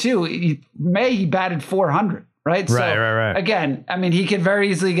May too. He batted 400, right? Right. Again, he could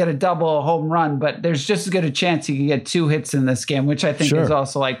very easily get a double, a home run, but there's just as good a chance he could get 2 hits in this game, which I think is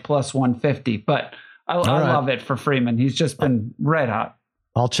also plus 150. But I love it for Freeman. He's just been red hot.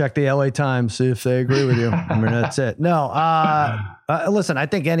 I'll check the LA Times, see if they agree with you. That's it. No, listen, I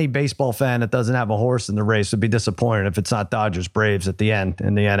think any baseball fan that doesn't have a horse in the race would be disappointed if it's not Dodgers Braves at the end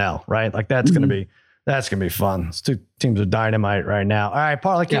in the NL, right? That's going to be fun. These 2 teams are dynamite right now. All right,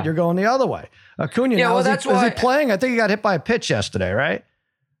 Parlay Kid, you're going the other way. Acuna, is he playing? I think he got hit by a pitch yesterday, right?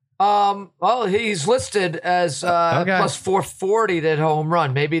 Well, he's listed as plus 440 that home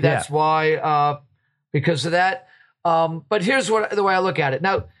run. Maybe that's why, because of that. But here's the way I look at it.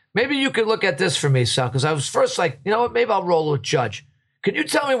 Now, maybe you could look at this for me, Sal, because I was first like, you know what, maybe I'll roll with Judge. Could you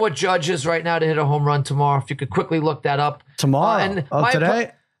tell me what Judge is right now to hit a home run tomorrow? If you could quickly look that up. Tomorrow?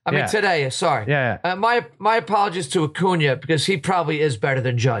 Today? Today, sorry. Yeah. My apologies to Acuna because he probably is better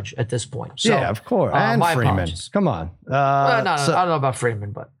than Judge at this point. So, yeah, of course. And Freeman. Apologies. Come on. I don't know about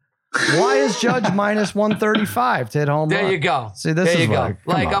Freeman, but. Why is Judge minus 135 to hit home run? There you go. See, this is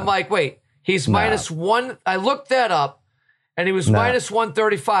I'm like, wait. He's minus 1. I looked that up, and he was minus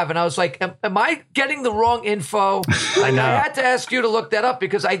 135. And I was like, am I getting the wrong info? I had to ask you to look that up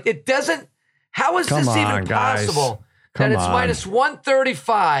because it doesn't. How is this even possible that it's minus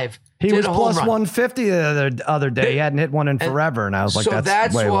 135? He was plus 150 the other day. He hadn't hit one in forever. And I was like,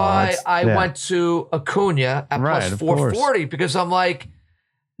 that's why I went to Acuna at plus 440 because I'm like,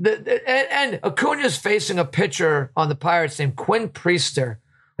 and Acuna's facing a pitcher on the Pirates named Quinn Priester,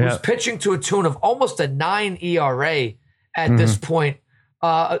 who's pitching to a tune of almost a 9 ERA at this point.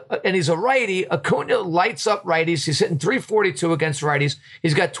 And he's a righty. Acuna lights up righties. He's hitting 342 against righties.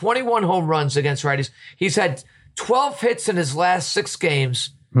 He's got 21 home runs against righties. He's had 12 hits in his last 6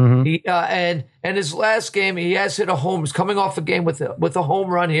 games. And his last game, he has hit a home. He's coming off a game with a home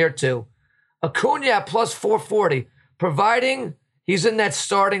run here too. Acuna at plus 440, providing he's in that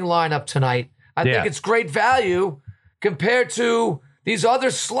starting lineup tonight. I think it's great value compared to these other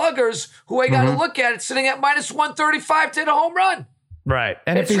sluggers who I got to look at it sitting at minus 135 to hit a home run. Right.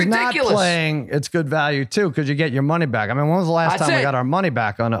 And if he's ridiculous. Not playing, it's good value too because you get your money back. When was the last time we got our money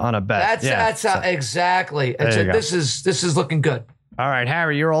back on a bet? That's how, exactly. This is looking good. All right,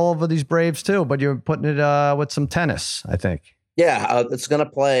 Harry, you're all over these Braves too, but you're putting it with some tennis, I think. Yeah, it's going to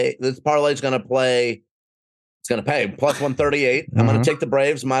play. This parlay is going to play. It's going to pay plus 138. I'm going to take the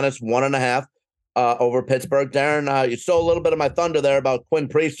Braves minus 1.5 over Pittsburgh. Darren, you stole a little bit of my thunder there about Quinn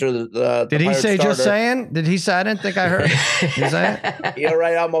Priester. Did he say starter. Just saying? Did he say? I didn't think I heard. Did he say it? You're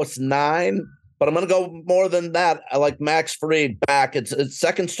right, almost 9. but I'm going to go more than that. I like Max Fried back. It's his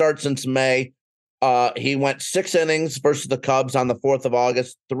second start since May. He went 6 innings versus the Cubs on the 4th of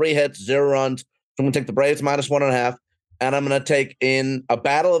August, 3 hits, 0 runs. So I'm going to take the Braves -1.5, and I'm going to take in a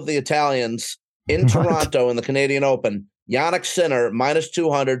battle of the Italians in Toronto in the Canadian Open. Yannick Sinner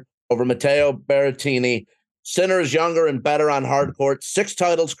 -200 over Matteo Berrettini. Sinner is younger and better on hard court, 6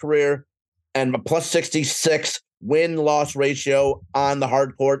 titles career, and a +66 win-loss ratio on the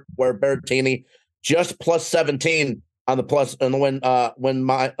hard court, where Berrettini just +17 on the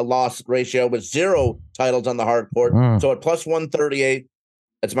win-loss ratio with 0 titles on the hard court. So at +138,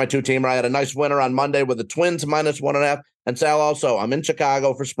 it's my 2-teamer. I had a nice winner on Monday with the Twins -1.5. And Sal, also, I'm in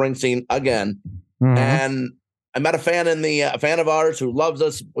Chicago for Springsteen again. And I met a fan a fan of ours who loves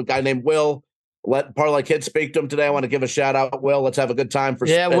us, a guy named Will. Let Parlay Kid speak to him today. I want to give a shout out, Will. Let's have a good time for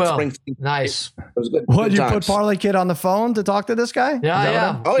Will. Springsteen. Nice. It was good. What, good you times. put Parlay Kid on the phone to talk to this guy?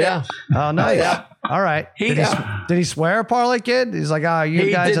 Yeah. Oh, yeah. Oh, nice. Yeah. All right. Did he swear, Parlay Kid? He's like,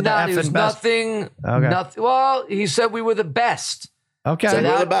 you guys are the effing He was best. nothing. Well, he said we were the best. Okay. So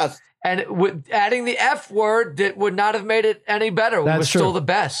we're the best. And with adding the F word, that would not have made it any better. We were still the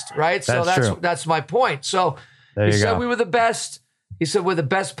best, right? So that's my point. So he said we were the best. He said we're the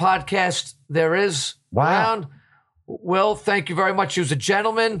best podcast there is around. Will, thank you very much. He was a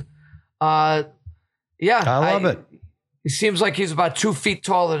gentleman. I love it. He seems like he's about 2 feet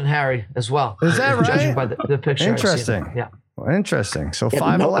taller than Harry as well. Is that right? Judging by the picture. Interesting. Yeah. Well, interesting. So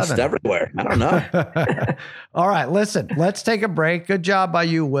 5'11" everywhere. I don't know. All right, listen, let's take a break. Good job by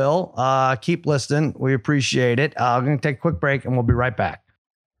you, Will. Keep listening. We appreciate it. I'm going to take a quick break and we'll be right back.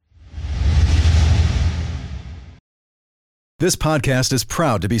 This podcast is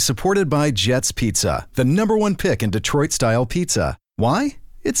proud to be supported by Jets Pizza, the #1 pick in Detroit-style pizza. Why?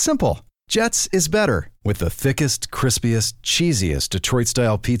 It's simple. Jets is better. With the thickest, crispiest, cheesiest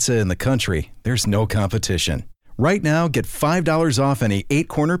Detroit-style pizza in the country, there's no competition. Right now, get $5 off any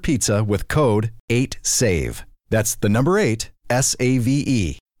 8-corner pizza with code 8SAVE. That's the number 8,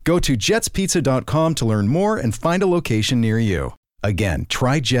 SAVE. Go to jetspizza.com to learn more and find a location near you. Again,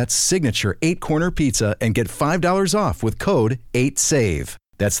 try Jet's signature 8-corner pizza and get $5 off with code 8SAVE.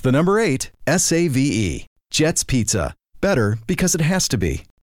 That's the number 8, SAVE. Jet's Pizza. Better because it has to be.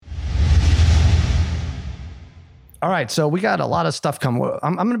 All right, so we got a lot of stuff coming.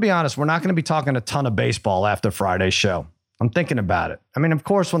 I'm going to be honest. We're not going to be talking a ton of baseball after Friday's show. I'm thinking about it. I mean, of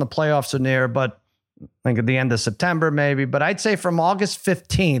course, when the playoffs are near, but I think at the end of September maybe. But I'd say from August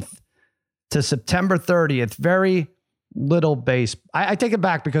 15th to September 30th, very little base. I take it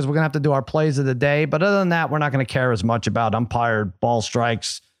back because we're going to have to do our plays of the day. But other than that, we're not going to care as much about umpired ball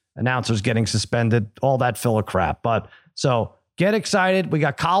strikes, announcers getting suspended, all that filler crap. But so get excited. We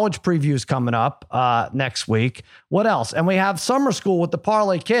got college previews coming up next week. What else? And we have summer school with the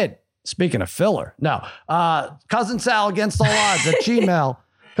Parlay Kid. Speaking of filler. No. Cousin Sal against all odds at Gmail.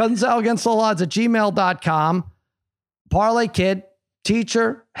 Cousin Sal against all odds at gmail.com. Parlay Kid,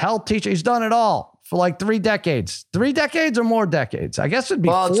 teacher, health teacher. He's done it all for like 3 decades. 3 decades or more decades? I guess it'd be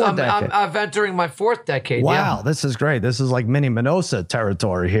 4 decades. I'm entering my 4th decade. Wow, This is great. This is like mini Minosa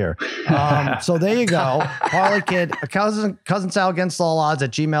territory here. So there you go. Parlay Kid, cousin Sal against all odds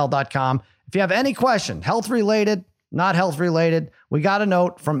at gmail.com. If you have any question, health related, not health related, we got a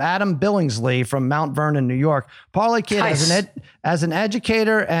note from Adam Billingsley from Mount Vernon, New York. Parlay Kid, as an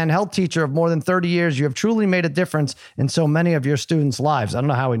educator and health teacher of more than 30 years, you have truly made a difference in so many of your students' lives. I don't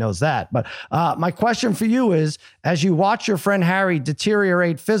know how he knows that, but my question for you is, as you watch your friend Harry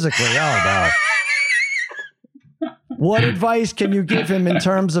deteriorate physically, what advice can you give him in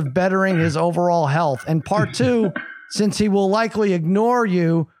terms of bettering his overall health? And part 2, since he will likely ignore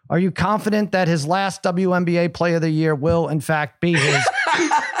you, are you confident that his last WNBA Player of the Year will, in fact, be his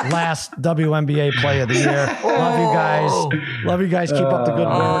last WNBA Player of the Year? Love you guys. Love you guys. Keep up the good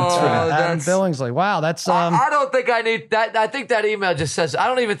work. Adam Billingsley. Wow, that's... I don't think I need that. I think that email just says, I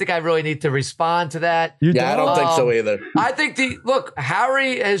don't even think I really need to respond to that. I don't think so either. I think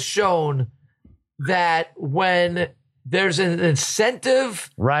Harry has shown that when there's an incentive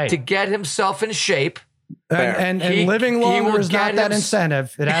to get himself in shape, and living longer is not that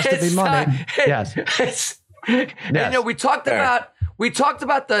incentive. It has to be money. Yes. And, we talked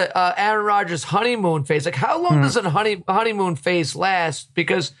about the Aaron Rodgers honeymoon phase. Like, how long does a honeymoon phase last?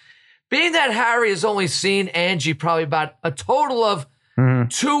 Because being that Harry has only seen Angie probably about a total of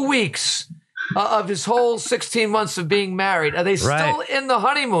 2 weeks of his whole 16 months of being married, are they still in the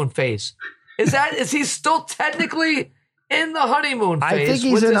honeymoon phase? Is he still technically in the honeymoon phase? I think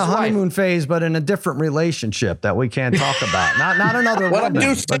he's in the honeymoon phase, but in a different relationship that we can't talk about. Not another woman,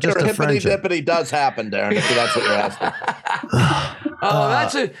 but just a friendship. Hippity-dippity does happen, Darren, if that's what you're asking.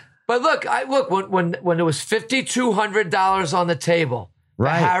 That's it. But look, when it was $5,200 on the table,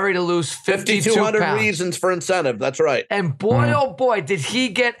 right, for Harry to lose 5,200 reasons for incentive. That's right. And boy, oh boy, did he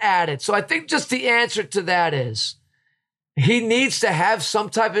get added. So I think just the answer to that is he needs to have some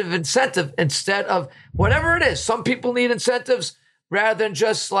type of incentive instead of whatever it is. Some people need incentives rather than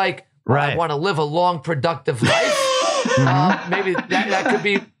just like, I want to live a long, productive life. Maybe that could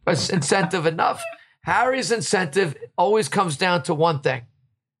be an incentive enough. Harry's incentive always comes down to one thing.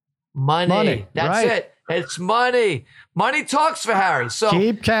 Money. That's it. It's money. Money talks for Harry. So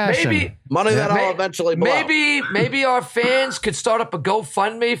keep cashing. Maybe money that I'll eventually blow. Maybe our fans could start up a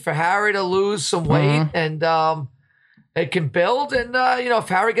GoFundMe for Harry to lose some weight, and it can build. And if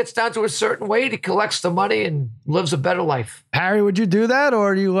Harry gets down to a certain weight, he collects the money and lives a better life. Harry, would you do that,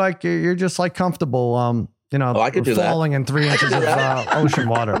 or are you you're just like comfortable? I could do falling in 3 inches of ocean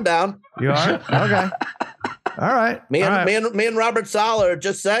water. I'm down. You are? Okay. All right. Me and Robert Saleh are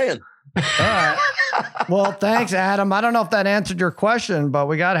just saying. All right. Well, thanks, Adam. I don't know if that answered your question, but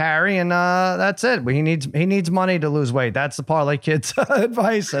we got Harry, and that's it. He needs money to lose weight. That's the Parlay Kids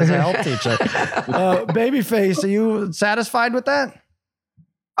advice as a health teacher. Babyface, are you satisfied with that?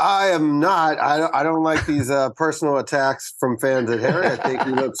 I am not. I don't like these personal attacks from fans at Harry. I think he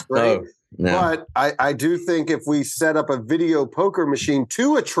looks great. No. But I do think if we set up a video poker machine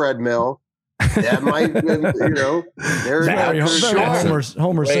to a treadmill, that might, there's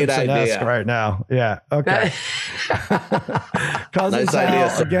Homer Simpson-esque right now. Yeah. Okay. Cousins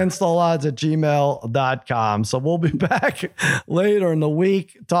nice against all odds at gmail.com. So we'll be back later in the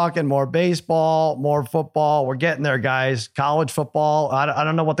week talking more baseball, more football. We're getting there, guys. College football. I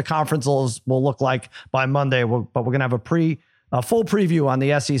don't know what the conferences will look like by Monday, but we're going to have a full preview on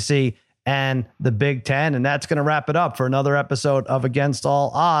the SEC and the Big Ten. And that's going to wrap it up for another episode of Against All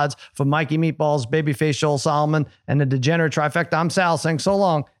Odds. For Mikey Meatballs, Babyface Joel Solomon, and the Degenerate Trifecta, I'm Sal saying so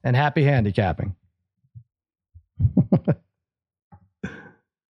long and happy handicapping.